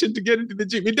impatient to get into the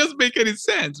gym. It doesn't make any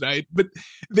sense, right? But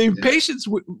the impatience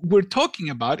we're talking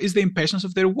about is the impatience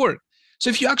of the reward. So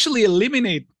if you actually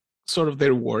eliminate sort of the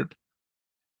reward,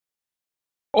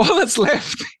 all that's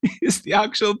left is the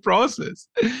actual process.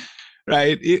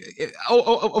 Right.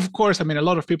 Of course, I mean, a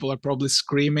lot of people are probably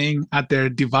screaming at their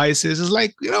devices. It's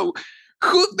like,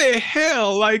 who the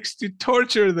hell likes to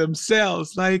torture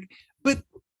themselves? Like, but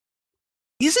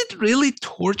is it really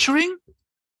torturing?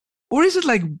 Or is it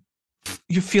like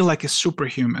you feel like a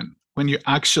superhuman when you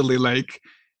actually like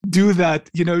do that?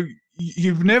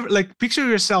 You've never, like, picture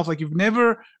yourself like you've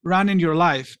never run in your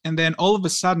life, and then all of a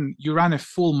sudden you run a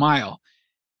full mile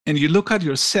and you look at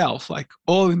yourself like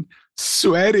all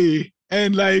sweaty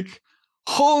and like,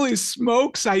 holy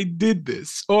smokes, I did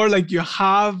this. Or like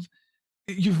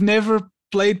you've never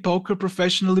played poker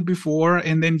professionally before,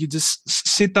 and then you just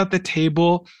sit at the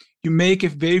table, you make a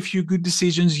very few good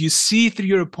decisions, you see through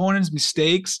your opponent's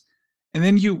mistakes, and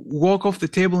then you walk off the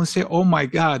table and say, oh my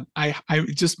God, I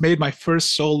just made my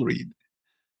first soul read.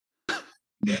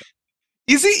 Yeah.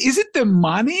 Is it the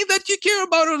money that you care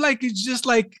about, or like it's just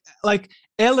like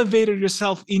elevated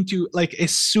yourself into like a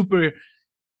super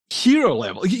hero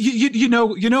level? You know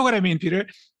what I mean, Peter?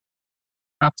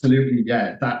 Absolutely,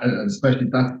 yeah. That especially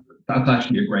that's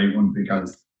actually a great one,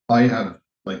 because I've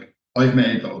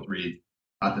made those reads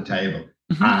at the table,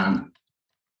 and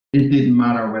it didn't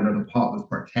matter whether the pot was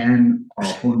for 10 or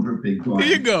 100 big blinds.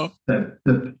 There you go.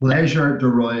 The pleasure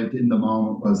derived in the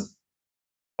moment was,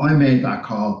 I made that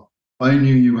call. I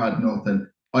knew you had nothing.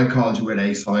 I called you with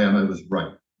ace high, and I was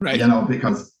right. Right.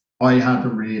 Because I had the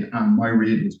read, and my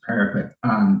read was perfect,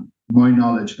 and my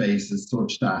knowledge base is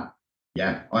such that,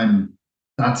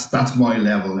 that's my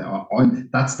level.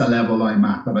 That's the level I'm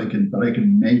at, that I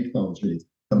can make those reads.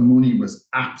 The money was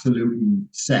absolutely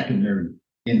secondary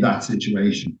in that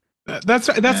situation. That's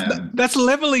right. That's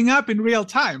leveling up in real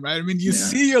time, right? I mean, you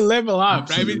see your level up,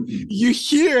 absolutely. right? I mean, you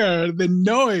hear the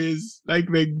noise, like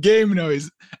the game noise,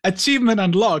 achievement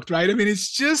unlocked, right? I mean, it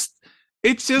just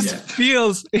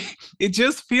feels it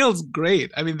just feels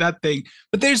great. I mean, that thing.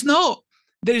 But there's no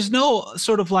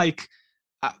sort of like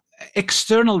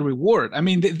external reward. I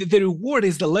mean, the reward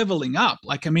is the leveling up.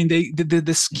 Like, I mean,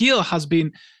 the skill has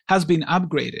been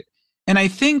upgraded, and I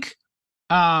think.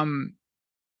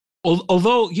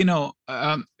 Although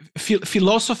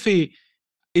philosophy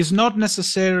is not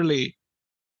necessarily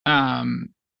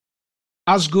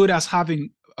as good as having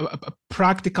a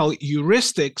practical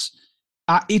heuristics,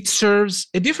 it serves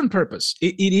a different purpose.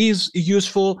 It is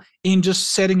useful in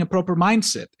just setting a proper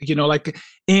mindset,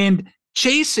 and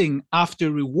chasing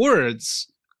after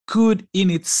rewards could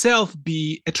in itself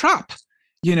be a trap.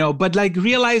 But like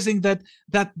realizing that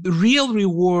the real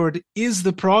reward is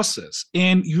the process,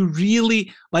 and you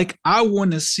really like, I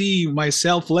want to see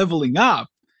myself leveling up,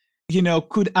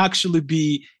 could actually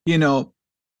be,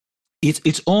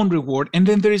 its own reward. And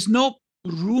then there is no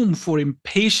room for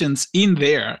impatience in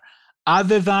there,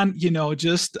 other than,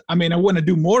 just, I mean, I want to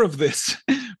do more of this,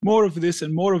 more of this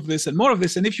and more of this and more of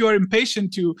this. And if you are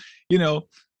impatient to,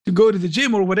 to go to the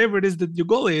gym or whatever it is that your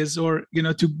goal is, or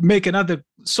to make another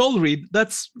soul read,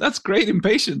 that's great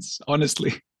impatience,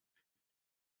 honestly.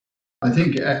 I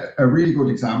think a really good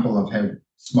example of how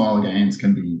small gains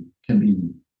can be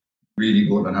really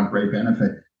good and have great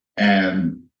benefit.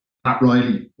 Pat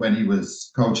Riley, when he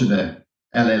was coach of the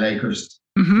LA Lakers,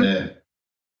 the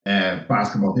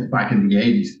basketball back in the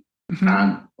 80s,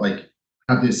 and like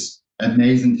had this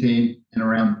amazing team in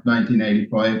around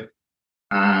 1985.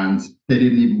 And they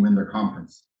didn't even win their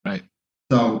conference. Right.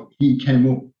 So he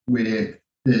came up with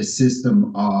the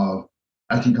system of,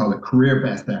 as he called it, career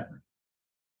best effort.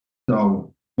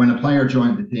 So when a player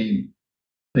joined the team,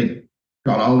 they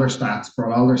got all their stats,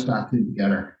 brought all their stats in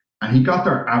together, and he got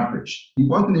their average. He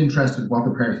wasn't interested in what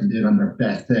the person did on their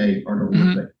best day or their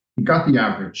worst day. He got the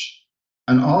average.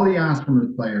 And all he asked from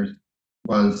his players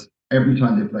was, every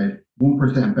time they played,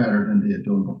 1% better than they had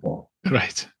done before.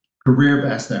 Right. Career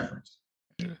best efforts.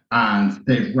 And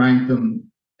they've ranked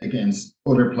them against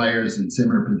other players in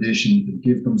similar positions and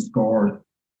give them scores.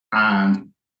 And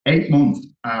 8 months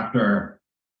after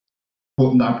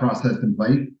putting that process in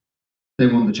place, they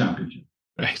won the championship.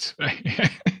 Right.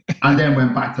 And then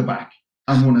went back to back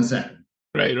and won a second.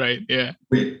 Right, yeah.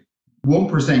 With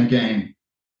 1% gain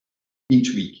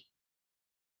each week.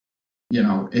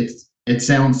 It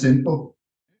sounds simple.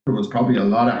 There was probably a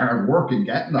lot of hard work in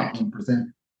getting that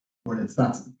 1%. But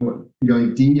the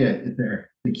idea is there,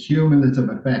 the cumulative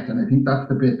effect. And I think that's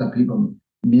the bit that people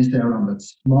miss out on, that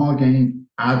small gains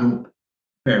add up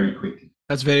very quickly.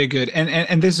 That's very good.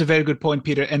 And this is a very good point,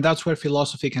 Peter. And that's where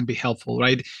philosophy can be helpful,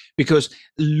 right? Because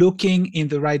looking in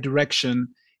the right direction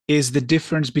is the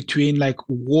difference between like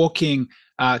walking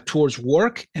towards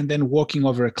work and then walking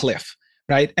over a cliff,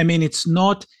 right? I mean, it's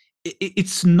not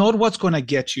what's going to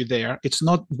get you there. It's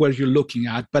not where you're looking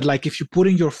at, but like if you're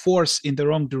putting your force in the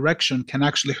wrong direction, can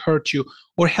actually hurt you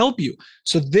or help you.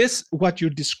 So this, what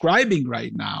you're describing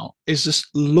right now, is just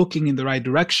looking in the right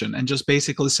direction and just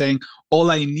basically saying, all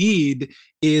I need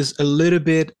is a little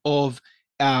bit of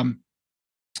an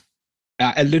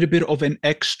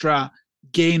extra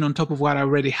gain on top of what I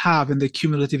already have, and the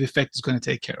cumulative effect is going to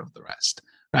take care of the rest,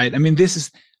 right? I mean, this is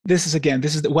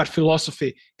what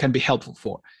philosophy can be helpful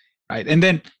for. Right. And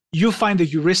then you find the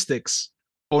heuristics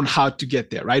on how to get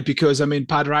there, right? Because I mean,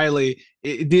 Pat Riley,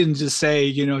 it didn't just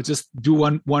say, just do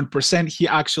 1%. He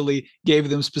actually gave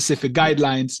them specific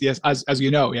guidelines. Yes, as you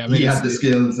know, yeah. I mean, he had the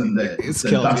skills and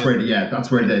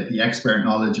that's where the expert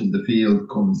knowledge of the field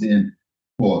comes in.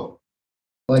 But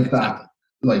like that,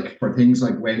 like for things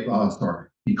like weight loss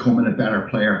or becoming a better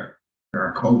player, there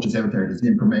are coaches out there. There's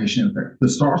information out there. The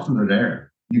sources are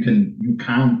there. You can.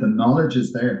 The knowledge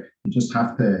is there. You just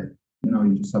have to.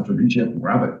 You just have to reach out and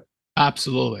grab it.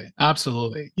 Absolutely,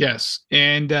 yes,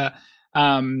 and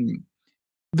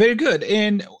very good.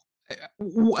 And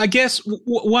I guess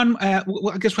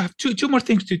I guess we have two more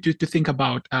things to think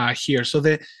about here. So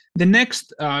the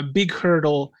next big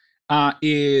hurdle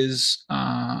is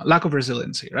lack of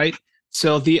resiliency, right?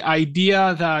 So the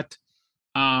idea that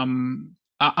I'm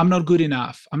not good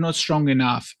enough, I'm not strong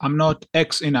enough, I'm not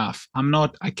X enough,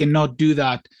 I cannot do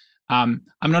that. I'm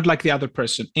not like the other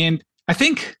person. And I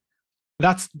think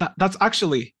that's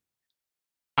actually,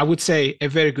 I would say, a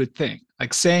very good thing.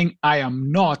 Like saying I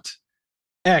am not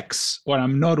X or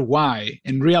I'm not Y,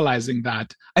 and realizing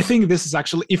that. I think this is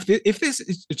actually, if this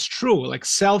is it's true, like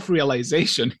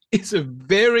self-realization is a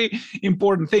very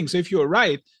important thing. So if you're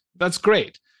right, that's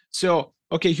great. So,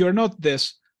 okay, you're not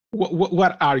this,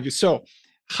 what are you? So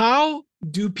how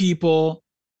do people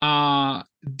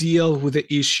deal with the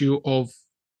issue of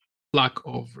lack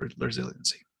of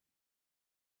resiliency?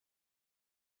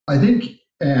 I think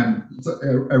it's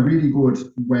a really good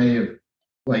way of,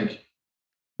 like,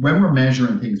 when we're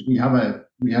measuring things, we have a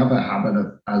habit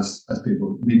of, as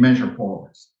people, we measure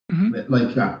forwards,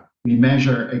 like that. We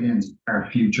measure against our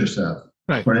future self.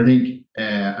 Right. But I think,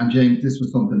 and James, this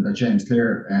was something that James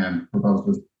Clear proposed,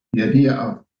 was the idea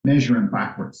of measuring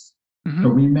backwards. So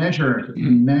we measure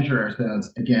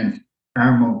ourselves against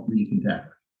our most recent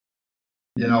effort.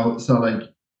 You know, so like,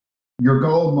 your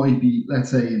goal might be, let's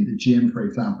say in the gym, for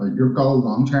example, your goal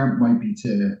long term might be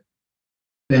to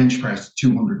bench press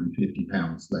 250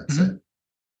 pounds, let's say.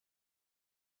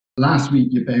 Last week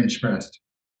you bench pressed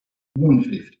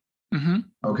 150.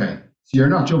 Okay. So you're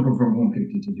not jumping from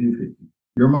 150 to 250.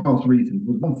 Your most recent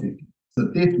was 150.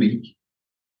 So this week,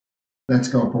 let's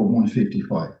go for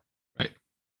 155. Right.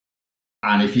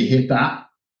 And if you hit that,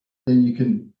 then you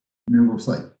can move up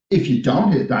slightly. If you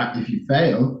don't hit that, if you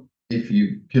fail, if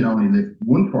you can only lift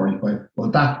 145,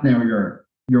 well, that's now your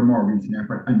more recent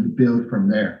effort, and you build from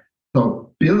there.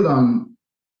 So build on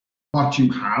what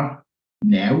you have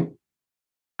now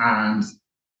and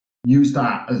use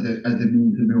that as a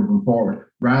means of moving forward,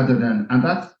 rather than, and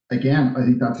that's, again, I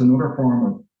think that's another form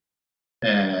of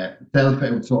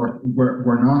self-outsource.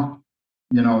 We're not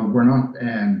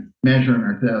measuring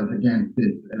ourselves against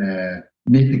this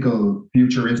mythical,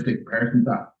 futuristic person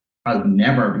that has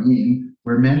never been.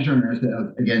 We're measuring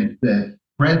ourselves against the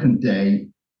present day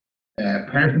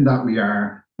person that we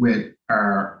are, with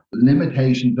our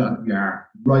limitations that we are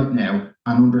right now,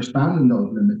 and understanding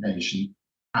those limitations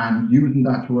and using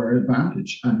that to our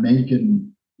advantage, and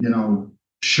making,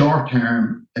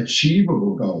 short-term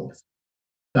achievable goals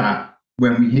that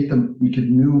when we hit them, we can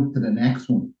move to the next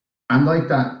one. And like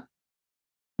that,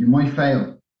 you might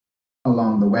fail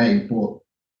along the way, but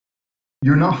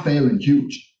you're not failing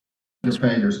huge. Your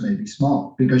failures may be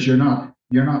small, because you're not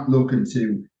looking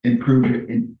to improve it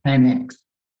in 10x,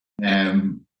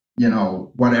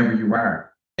 whatever you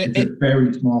are. It's a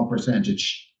very small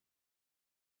percentage.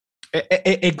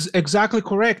 Exactly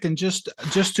correct. And just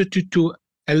to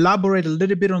elaborate a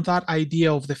little bit on that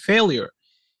idea of the failure,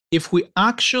 if we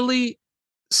actually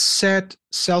set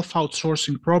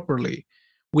self-outsourcing properly,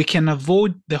 we can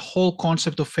avoid the whole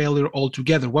concept of failure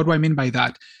altogether. What do I mean by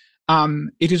that?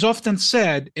 It is often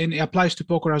said, and it applies to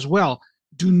poker as well,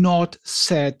 do not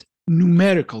set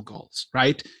numerical goals,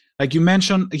 right? Like you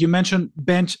mentioned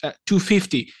bench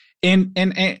 250, and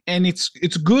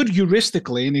it's good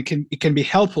heuristically, and it can be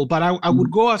helpful. But I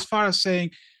would go as far as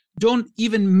saying, don't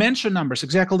even mention numbers.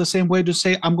 Exactly the same way to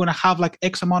say I'm going to have like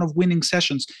X amount of winning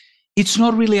sessions. It's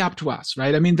not really up to us,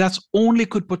 right? I mean, that's only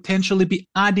could potentially be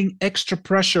adding extra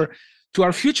pressure to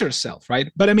our future self,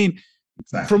 right? But I mean,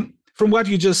 exactly. From what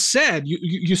you just said,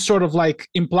 you sort of like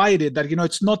implied it that,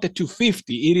 it's not the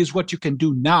 250, it is what you can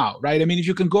do now, right? I mean, if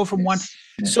you can go from one.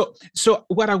 Yes. So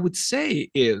what I would say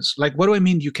is, like, what do I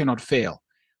mean you cannot fail?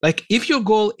 Like, if your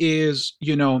goal is,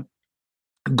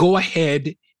 go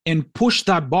ahead and push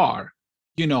that bar,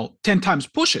 10 times,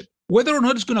 push it. Whether or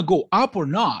not it's going to go up or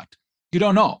not, you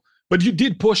don't know. But you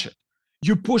did push it.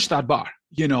 You push that bar,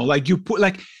 like you put,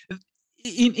 like,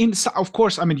 in of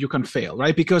course, I mean, you can fail,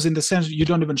 right? Because in the sense you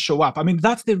don't even show up. I mean,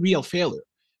 that's the real failure.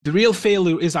 The real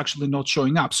failure is actually not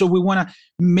showing up. So we want to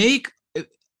make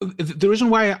the reason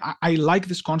why I like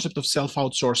this concept of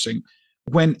self-outsourcing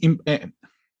when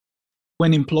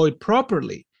employed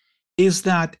properly is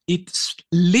that it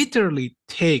literally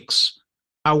takes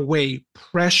away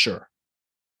pressure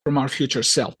from our future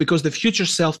self, because the future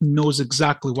self knows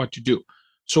exactly what to do.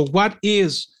 So what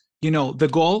is, the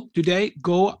goal today?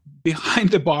 Go behind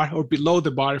the bar or below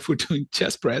the bar if we're doing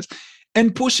chest press,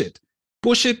 and push it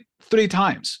 3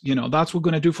 times. That's what we're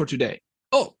going to do for today.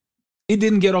 Oh, it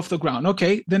didn't get off the ground.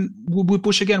 Okay, then we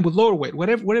push again with lower weight,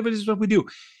 whatever it is what we do.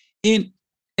 And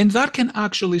that can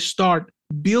actually start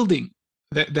building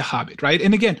the habit, right?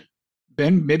 And again,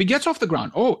 then maybe gets off the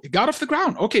ground. Oh, it got off the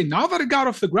ground. Okay, now that it got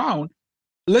off the ground,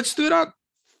 let's do that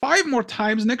 5 more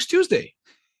times next Tuesday.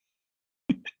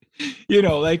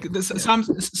 Like this,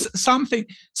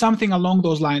 something along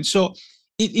those lines. So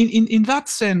in that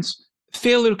sense,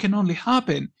 failure can only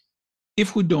happen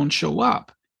if we don't show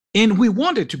up. And we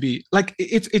want it to be like,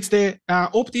 it's the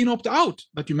opt-in, opt-out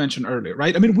that you mentioned earlier,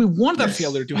 right? I mean, we want that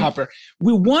failure to happen.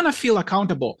 We want to feel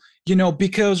accountable,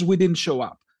 because we didn't show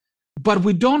up. But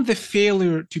we don't want the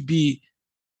failure to be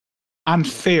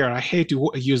unfair. I hate to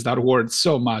use that word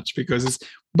so much, because it's,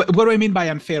 but what do I mean by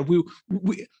unfair?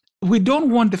 We don't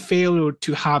want the failure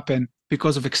to happen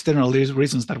because of external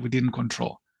reasons that we didn't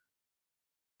control.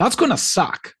 that's going to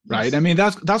suck, right? Yes. I mean,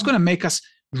 that's going to make us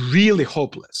really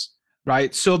hopeless,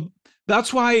 right? So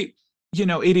that's why, you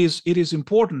know, it is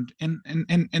important. And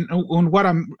on what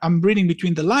I'm reading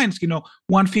between the lines, you know,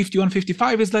 150,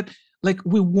 155 is that, like,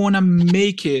 we want to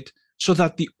make it so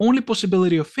that the only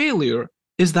possibility of failure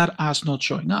is that us not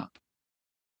showing up.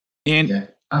 And yeah,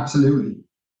 absolutely.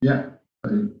 Yeah,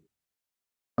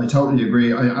 I totally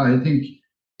agree. I think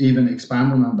even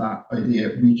expanding on that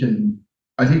idea, we can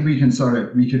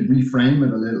reframe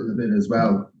it a little bit as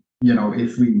well. You know,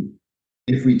 if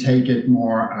we take it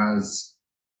more as,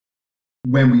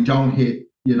 when we don't hit,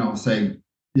 you know, say,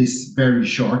 this very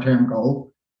short-term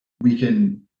goal, we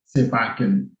can sit back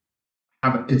and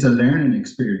it's a learning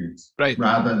experience, right,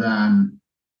 rather than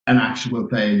an actual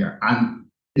failure. And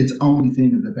it's only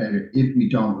seen as a failure if we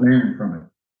don't learn from it.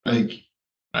 Like,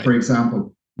 right. For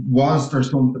example, what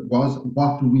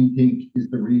do we think is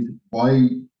the reason? Why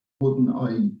couldn't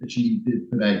I achieve this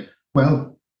today?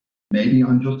 Well, maybe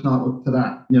I'm just not up to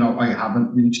that. You know, I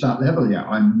haven't reached that level yet.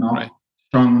 I'm not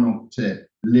strong enough to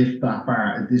lift that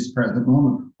bar at this present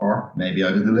moment. Or maybe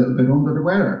I was a little bit under the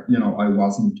weather. You know, I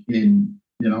wasn't in,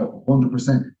 you know,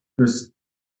 100%.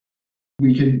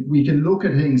 We can look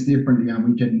at things differently, and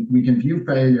we can view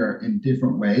failure in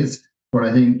different ways. But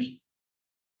I think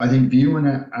viewing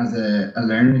it as a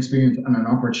learning experience and an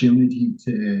opportunity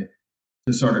to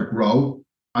sort of grow,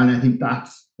 and I think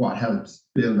that's what helps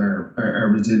build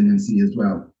our resiliency as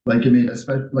well. Like, I mean,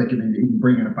 especially, like, I mean, even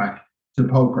bringing it back to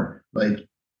poker, like,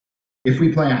 if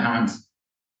we play a hand,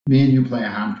 me and you play a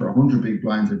hand for 100 big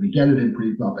blinds, if we get it in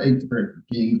pre-flop, 8 to 30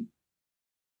 king,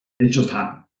 it just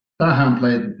happened. That hand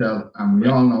plays itself, and we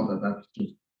all know that that's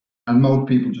just, and most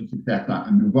people just accept that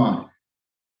and move on.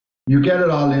 You get it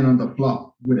all in on the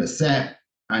flop with a set,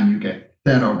 and you get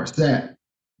set over set,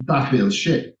 that feels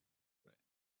shit.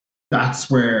 That's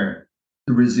where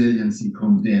the resiliency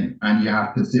comes in, and you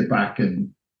have to sit back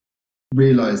and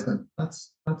realize that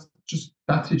that's just,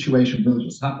 that situation will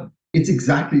just happen. It's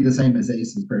exactly the same as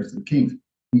aces versus kings.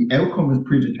 The outcome is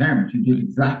predetermined. You did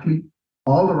exactly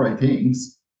all the right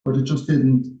things, but it just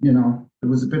didn't, you know, there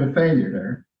was a bit of failure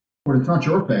there. But it's not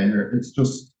your failure, it's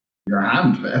just your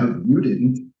hand failed, you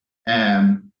didn't.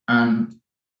 And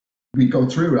we go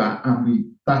through that,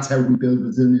 and that's how we build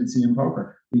resiliency in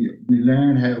poker. We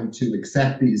learn how to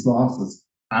accept these losses.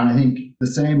 And I think the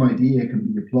same idea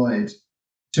can be applied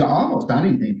to almost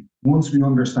anything once we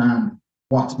understand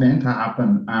what's meant to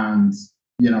happen, and,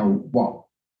 you know,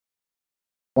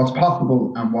 what's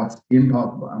possible and what's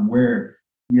impossible, and where,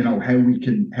 you know, how we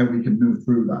can move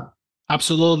through that.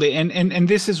 Absolutely. And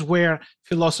this is where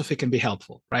philosophy can be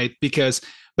helpful, right? Because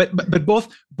but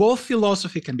both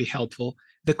philosophy can be helpful,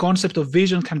 the concept of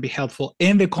vision can be helpful,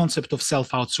 and the concept of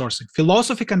self-outsourcing.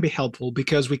 Philosophy can be helpful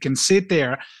because we can sit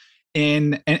there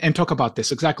and talk about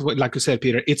this, exactly what, like you said,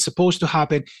 Peter, it's supposed to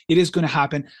happen, it is going to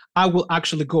happen. I will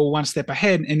actually go one step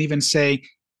ahead and even say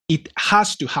it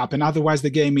has to happen, otherwise the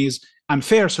game is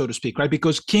unfair, so to speak, right?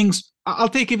 Because kings, I'll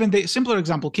take even the simpler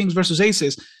example, kings versus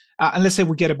aces, and let's say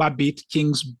we get a bad beat,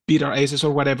 kings beat our aces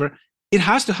or whatever, it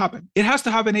has to happen. It has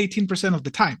to happen 18% of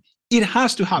the time. It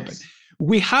has to happen. Yes.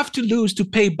 We have to lose to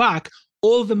pay back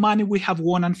all the money we have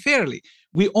won unfairly.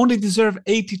 We only deserve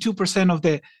 82% of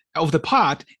the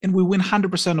pot, and we win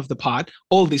 100% of the pot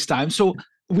all this time. So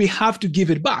we have to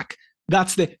give it back.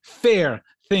 That's the fair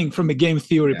thing from a game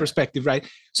theory perspective, right?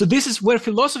 So this is where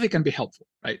philosophy can be helpful,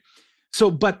 right? So,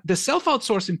 but the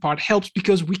self-outsourcing part helps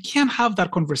because we can't have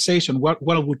that conversation while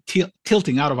we're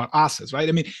tilting out of our asses, right?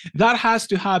 I mean, that has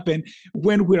to happen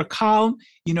when we're calm.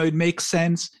 You know, it makes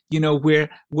sense. You know, we're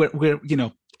you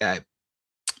know,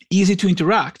 easy to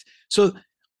interact. So,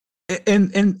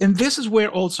 and this is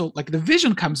where also like the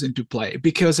vision comes into play,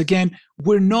 because again,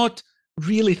 we're not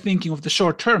really thinking of the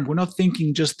short term. We're not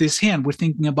thinking just this hand. We're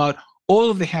thinking about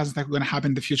all of the hands that are going to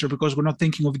happen in the future, because we're not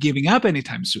thinking of giving up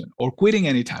anytime soon or quitting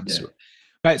anytime soon,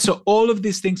 right? So all of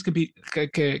these things can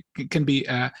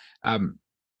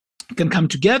come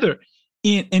together.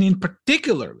 And in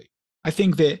particularly, I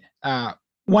think that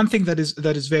one thing that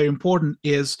is very important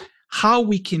is how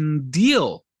we can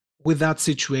deal with that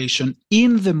situation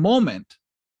in the moment,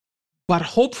 but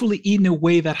hopefully in a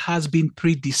way that has been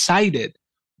pre-decided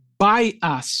by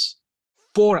us,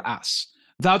 for us.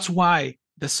 That's why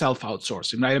the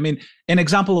self-outsourcing, right? I mean, an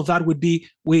example of that would be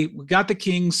we got the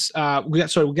kings, we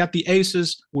got the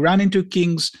aces, we ran into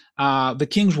kings, the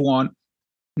kings won,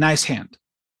 nice hand.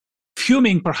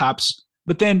 Fuming perhaps,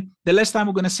 but then the last time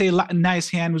we're going to say nice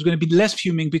hand was going to be less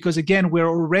fuming, because again, we're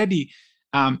already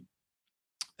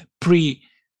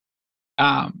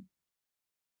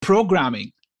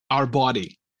programming our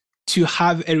body to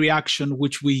have a reaction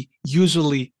which we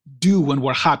usually do when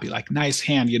we're happy, like nice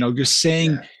hand, you're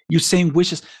saying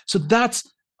wishes. So that's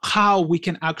how we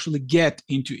can actually get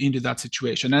into that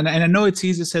situation. And I know it's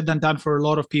easier said than done for a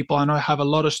lot of people. I know I have a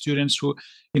lot of students who,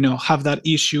 have that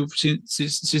issue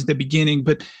since the beginning,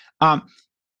 but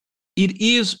it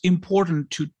is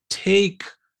important to take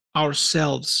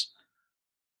ourselves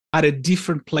at a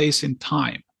different place in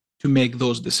time to make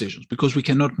those decisions, because we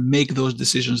cannot make those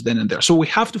decisions then and there. So we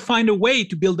have to find a way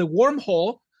to build a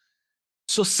wormhole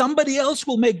so somebody else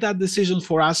will make that decision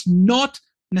for us, not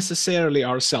necessarily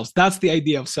ourselves. That's the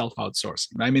idea of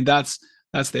self-outsourcing. I mean, that's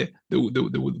the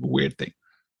weird thing.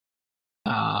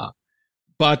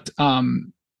 But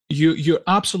you're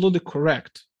absolutely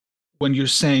correct when you're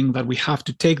saying that we have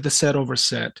to take the set over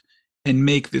set and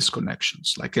make these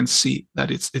connections, and see that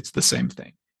it's the same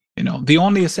thing. The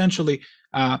only essentially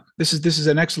this is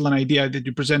an excellent idea that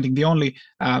you're presenting. The only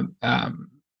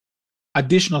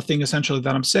additional thing essentially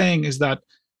that I'm saying is that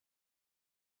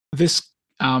this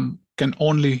can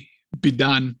only be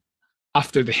done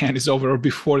after the hand is over or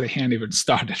before the hand even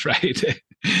started, right?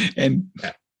 And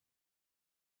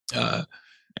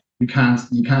you can't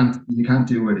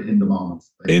do it in the moment.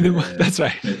 That's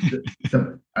right.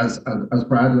 As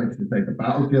Brad likes to say, the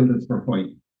battlefield is for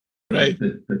fighting. Right.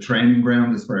 The training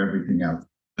ground is for everything else.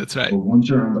 That's right. But once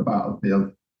you're on the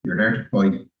battlefield, you're there to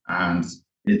fight, and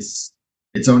it's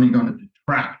only going to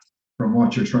detract from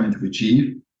what you're trying to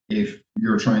achieve if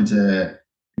you're trying to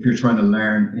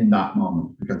learn in that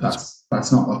moment, because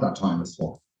that's not what that time is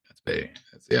for.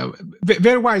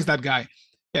 Very wise, that guy.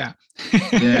 Yeah.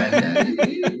 Yeah.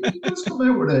 He does come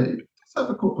out with have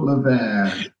a couple of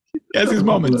his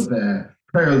moments.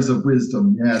 Pearls of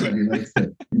wisdom, that he likes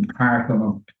to impart on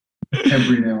them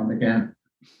every now and again.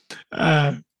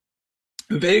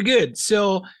 Very good.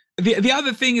 So the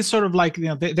other thing is sort of like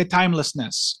the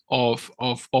timelessness of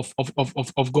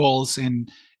goals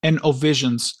and of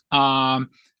visions,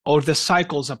 or the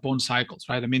cycles upon cycles,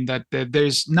 right? I mean that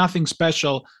there's nothing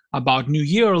special about New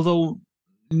Year, although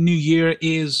New Year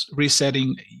is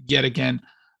resetting yet again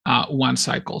one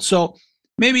cycle. So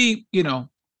maybe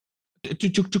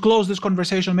to close this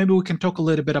conversation, maybe we can talk a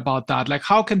little bit about that. Like,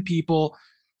 how can people?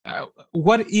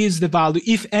 What is the value,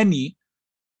 if any,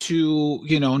 to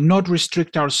not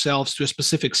restrict ourselves to a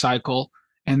specific cycle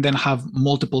and then have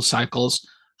multiple cycles?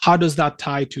 How does that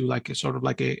tie to like a sort of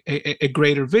like a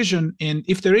greater vision? And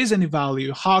if there is any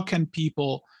value, how can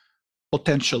people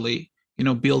potentially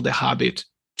build a habit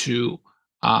to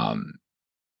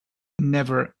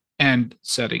never end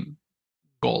setting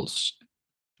goals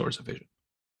towards a vision?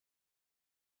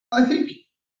 I think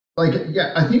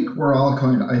we're all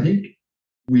I think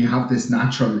we have this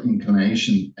natural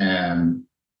inclination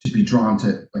to be drawn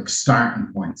to like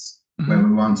starting points when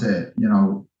we want to,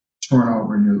 turn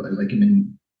over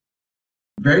new,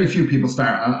 very few people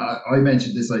start. I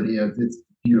mentioned this idea to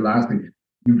you last week.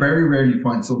 You very rarely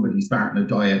find somebody starting a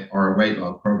diet or a weight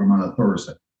loss program on a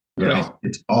Thursday.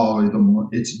 It's always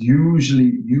it's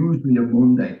usually a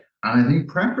Monday. And I think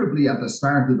preferably at the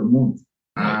start of the month.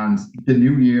 And the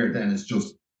new year then is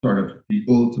just sort of the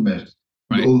ultimate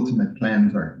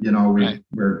cleanser.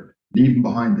 We're leaving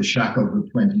behind the shackles of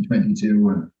 2022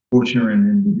 and ushering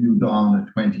in the new dawn of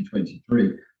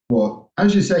 2023. But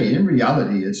as you say, in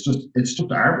reality, it's just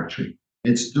arbitrary.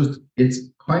 It's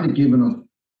kind of giving us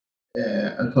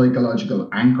a psychological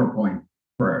anchor point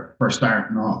for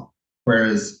starting off.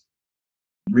 Whereas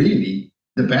really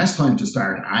the best time to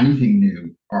start anything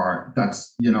new, or that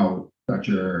you're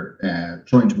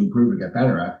trying to improve or get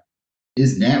better at,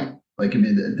 is now. Like, I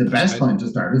mean, the best time to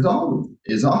start is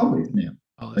always now.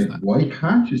 Why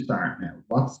can't you start now?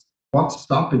 What's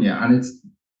stopping you? And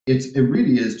it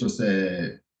really is just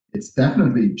it's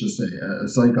definitely just a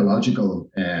psychological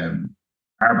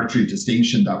arbitrary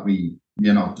distinction that we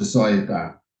decide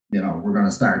that we're going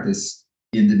to start this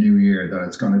in the new year, that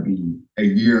it's going to be a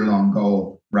year-long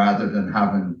goal rather than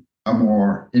having a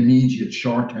more immediate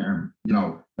short-term,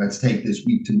 let's take this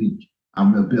week to week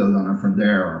and we'll build on it from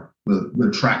there, or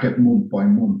we'll track it month by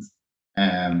month.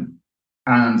 And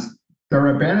there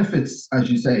are benefits, as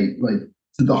you say, like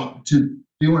to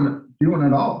doing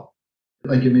it all.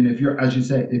 Like, I mean, if your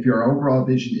overall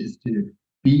vision is to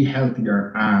be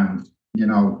healthier and,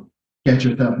 get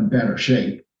yourself in better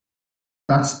shape,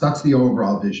 that's the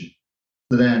overall vision.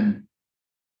 So then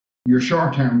your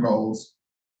short-term goals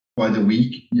by the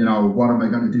week, what am I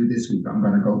going to do this week? I'm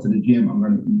going to go to the gym. I'm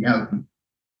going to be healthy.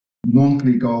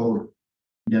 Monthly goal,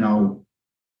 how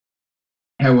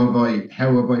have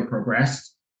I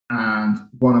progressed? And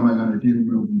what am I going to do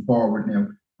moving forward now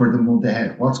for the month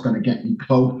ahead? What's going to get me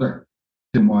closer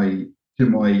to my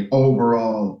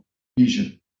overall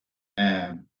vision.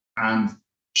 And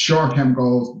short-term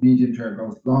goals, medium-term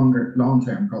goals,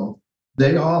 long-term goals,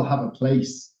 they all have a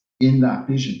place in that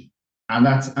vision. And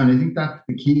I think that's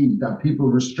the key, that people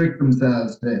restrict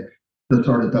themselves to the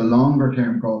sort of the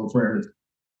longer-term goals, whereas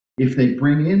if they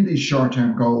bring in these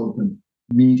short-term goals and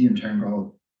medium-term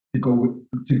goals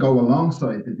to go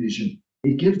alongside the vision,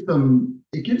 it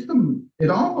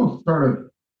almost sort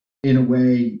of, in a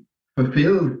way,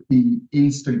 fulfills the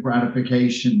instant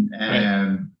gratification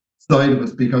side of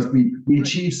us, because we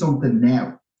achieve something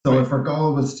now. So if our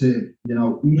goal was to,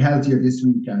 eat healthier this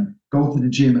week and go to the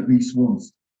gym at least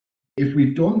once, if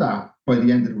we've done that by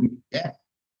the end of the week,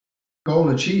 goal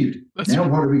achieved. Now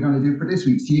what are we going to do for this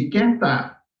week? So you get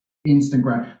that instant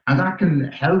grant, and that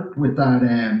can help with that.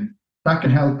 That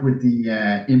can help with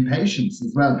the impatience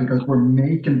as well, because we're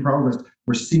making progress.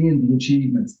 We're seeing the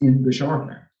achievements in the short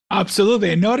term.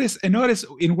 Absolutely. And notice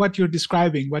in what you're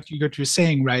describing, what you're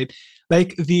saying, right?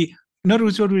 Like and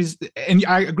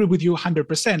I agree with you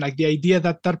 100%. Like the idea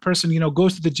that person,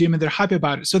 goes to the gym and they're happy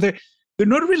about it. So they're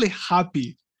not really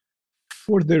happy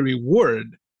for the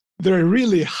reward. They're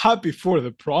really happy for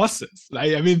the process.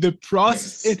 Like, I mean, the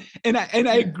process, yes. and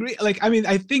I agree. Like, I mean,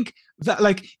 I think that,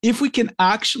 like, if we can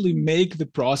actually make the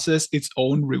process its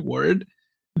own reward,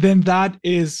 then that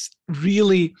is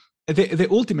really the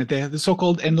ultimate, the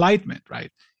so-called enlightenment,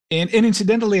 right? And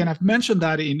incidentally, and I've mentioned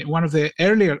that in one of the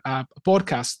earlier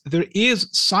podcasts, there is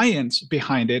science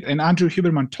behind it, and Andrew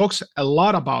Huberman talks a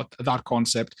lot about that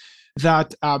concept.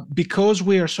 That because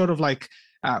we are sort of like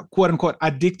quote unquote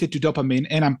addicted to dopamine,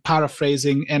 and I'm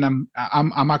paraphrasing, and I'm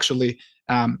actually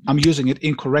I'm using it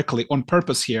incorrectly on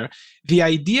purpose here. The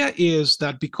idea is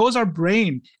that because our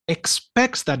brain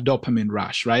expects that dopamine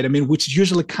rush, right? I mean, which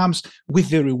usually comes with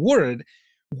the reward,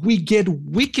 we get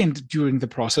weakened during the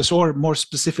process, or more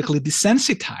specifically,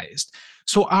 desensitized.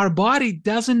 So our body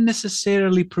doesn't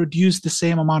necessarily produce the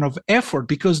same amount of effort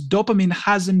because dopamine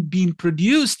hasn't been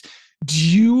produced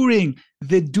during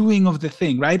the doing of the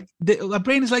thing, right? The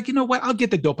brain is like, you know what, I'll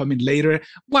get the dopamine later.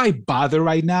 Why bother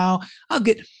right now?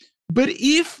 But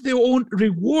if the own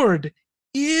reward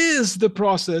is the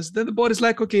process, then the body's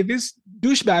like, okay, this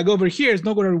douchebag over here is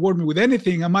not going to reward me with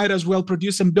anything. I might as well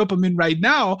produce some dopamine right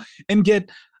now and get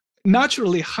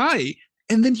naturally high.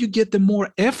 And then you get the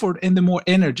more effort and the more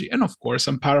energy. And of course,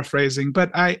 I'm paraphrasing,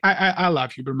 but I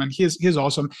love Huberman. He's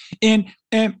awesome. And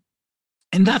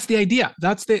that's the idea.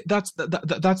 That's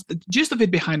the gist of it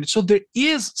behind it. So there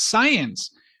is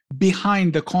science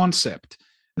behind the concept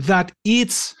that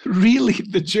it's really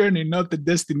the journey, not the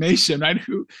destination, right?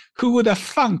 Who would have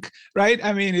thunk, right?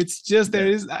 I mean, it's just there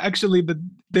is actually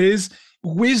there is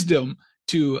wisdom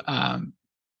to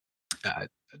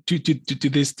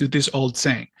this old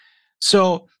saying.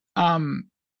 So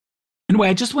anyway,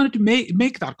 I just wanted to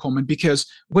make that comment, because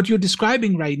what you're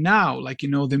describing right now, like,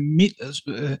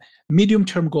 the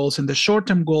medium-term goals and the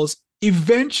short-term goals,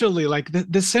 eventually, like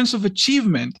the sense of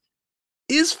achievement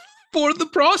is for the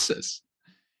process.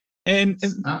 And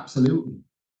absolutely.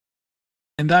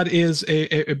 And that is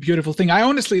a beautiful thing. I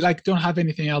honestly don't have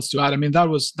anything else to add. I mean, that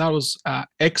was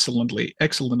excellently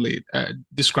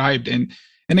described. And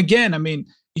again, I mean,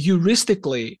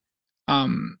 heuristically,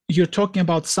 you're talking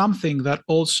about something that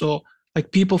also,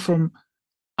 like, people from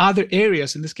other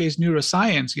areas, in this case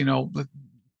neuroscience,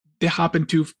 they happen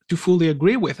to fully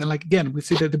agree with. And like, again, we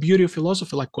see that the beauty of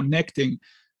philosophy, like connecting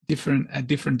different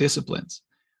disciplines.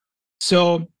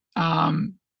 So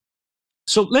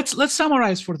let's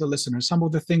summarize for the listeners some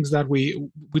of the things that we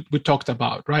talked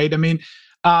about, right? I mean,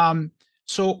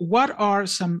 so what are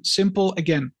some simple,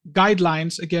 again,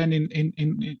 guidelines, again,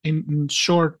 in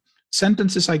short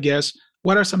sentences, I guess,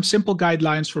 what are some simple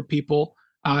guidelines for people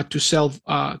to set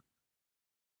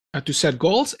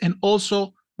goals, and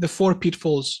also the 4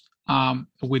 pitfalls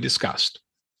we discussed?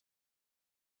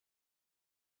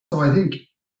 So I think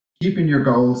keeping your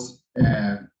goals,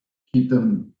 keep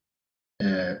them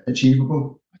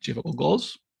achievable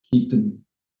goals. Keep them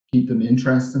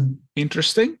interesting. Keep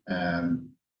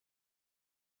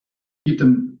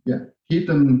them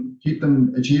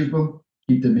achievable.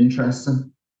 Keep them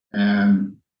interesting.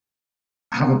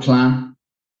 Have a plan.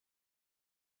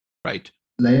 Right.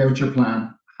 Lay out your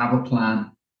plan. Have a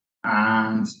plan,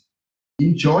 and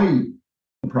enjoy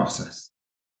the process.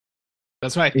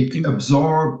 That's right.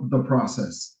 Absorb the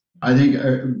process. I think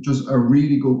just a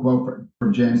really good quote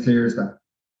from James Clear is that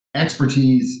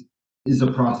expertise is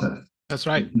a process. That's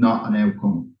right. It's not an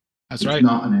outcome. That's right. It's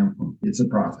not an outcome. It's a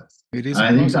process. It is. And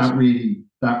I think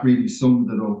that really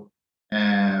sums it up.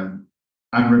 And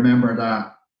remember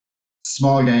that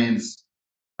small gains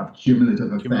have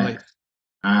cumulative effect,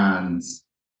 and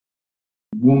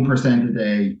 1% a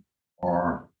day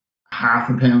or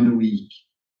 £0.5 a week,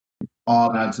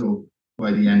 all adds up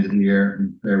by the end of the year.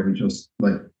 And there we just,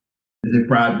 like, as if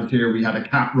Brad was here, we had a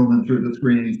cat running through the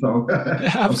screen. So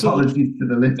apologies to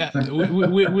the listeners.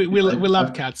 We'll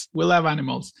have cats. We'll have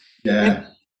animals. Yeah.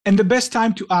 And the best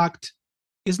time to act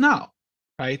is now,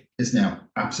 right? Is now,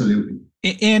 absolutely.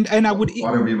 And I would.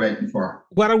 What are we waiting for?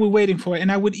 What are we waiting for?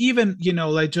 And I would even,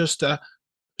 like just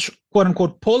quote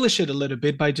unquote polish it a little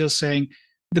bit by just saying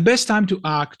the best time to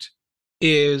act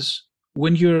is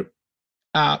when you're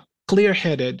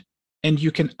clear-headed and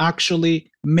you can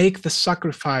actually make the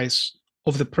sacrifice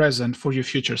of the present for your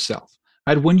future self,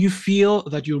 right? When you feel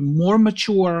that you're more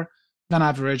mature than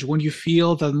average, when you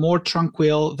feel that more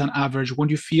tranquil than average, when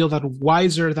you feel that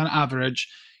wiser than average,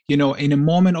 in a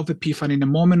moment of epiphany, in a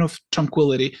moment of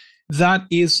tranquility, that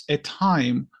is a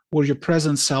time where your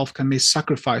present self can make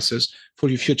sacrifices for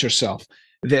your future self.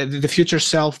 The future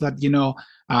self that,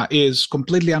 is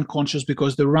completely unconscious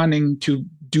because they're running to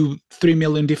do 3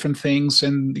 million different things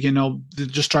and, they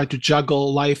just try to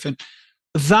juggle life. And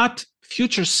that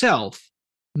future self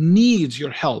needs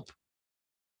your help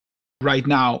right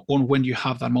now on when you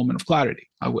have that moment of clarity,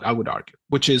 I would argue,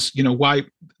 which is, why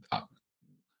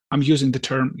I'm using the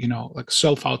term, like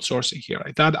self-outsourcing here,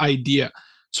 right? That idea.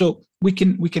 So we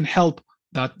can help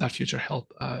that future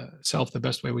self the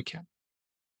best way we can.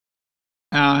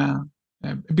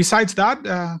 Besides that, we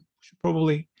should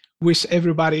probably wish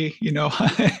everybody,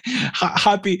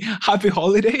 happy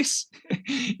holidays.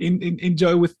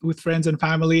 Enjoy with friends and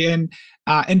family. And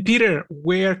Peter,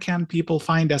 where can people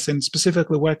find us, and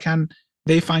specifically where can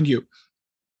they find you?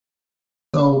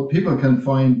 So people can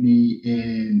find me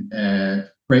in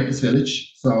Greatness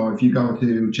Village. So if you go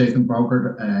to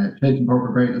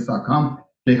chasingpokergreatness.com,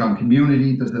 click on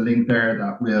community, there's a link there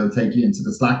that will take you into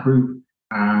the Slack group,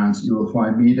 and you will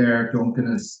find me there.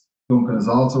 Duncan is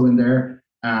also in there.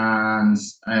 And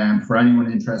for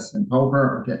anyone interested in poker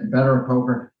or getting better at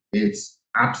poker, it's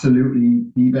absolutely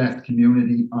the best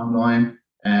community online.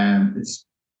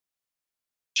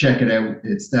 Check it out.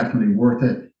 It's definitely worth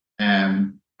it.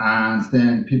 And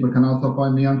then people can also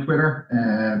find me on Twitter,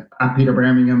 at Peter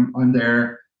Birmingham. I'm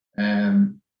there.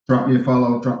 Drop me a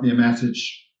follow, drop me a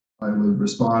message. I will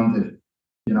respond if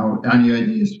any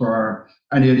ideas for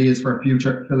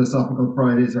future Philosophical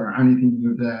Fridays or anything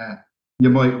you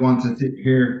might want to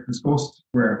hear discussed.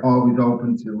 We're always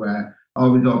open to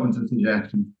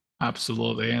suggestions.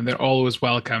 Absolutely, and they're always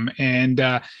welcome. And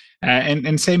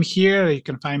same here. You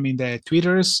can find me in the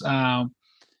Twitters,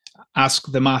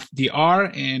 Ask the Math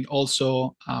DR, and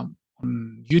also on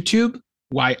YouTube,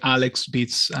 Why Alex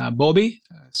Beats Bobby,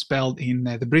 spelled in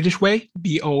the British way,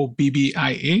 Bobbie,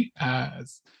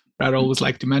 as Brad always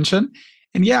like to mention.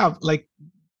 And yeah, like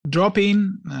drop a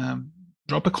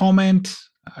comment,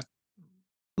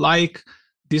 like,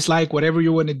 dislike, whatever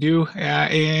you want to do,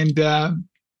 and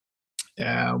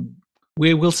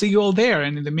we will see you all there.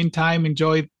 And in the meantime,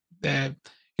 enjoy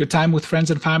your time with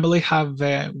friends and family. Have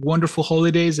wonderful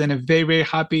holidays and a very, very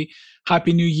happy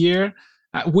New Year.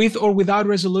 With or without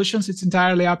resolutions, it's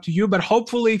entirely up to you. But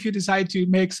hopefully, if you decide to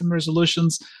make some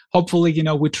resolutions, hopefully,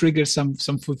 we trigger some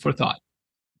food for thought.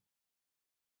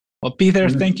 Well, Peter,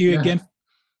 thank you again.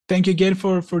 Thank you again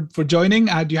for joining.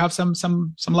 Do you have some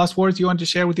last words you want to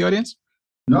share with the audience?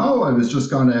 No, I was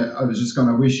just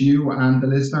gonna wish you and the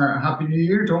listener a happy New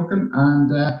Year, Duncan,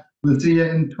 and we'll see you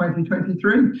in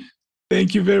 2023.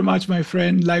 Thank you very much, my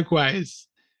friend. Likewise,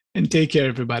 and take care,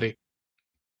 everybody.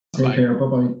 Take care.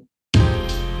 Bye-bye.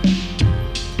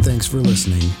 Thanks for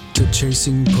listening to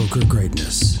Chasing Poker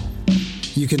Greatness.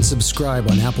 You can subscribe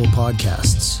on Apple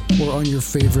Podcasts or on your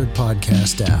favorite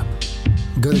podcast app.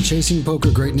 Go to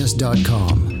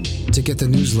chasingpokergreatness.com to get the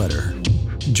newsletter.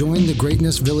 Join the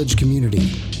Greatness Village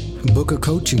community, book a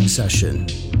coaching session,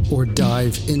 or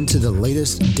dive into the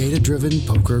latest data-driven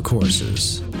poker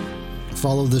courses.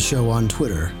 Follow the show on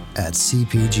Twitter at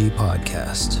CPG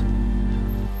Podcast.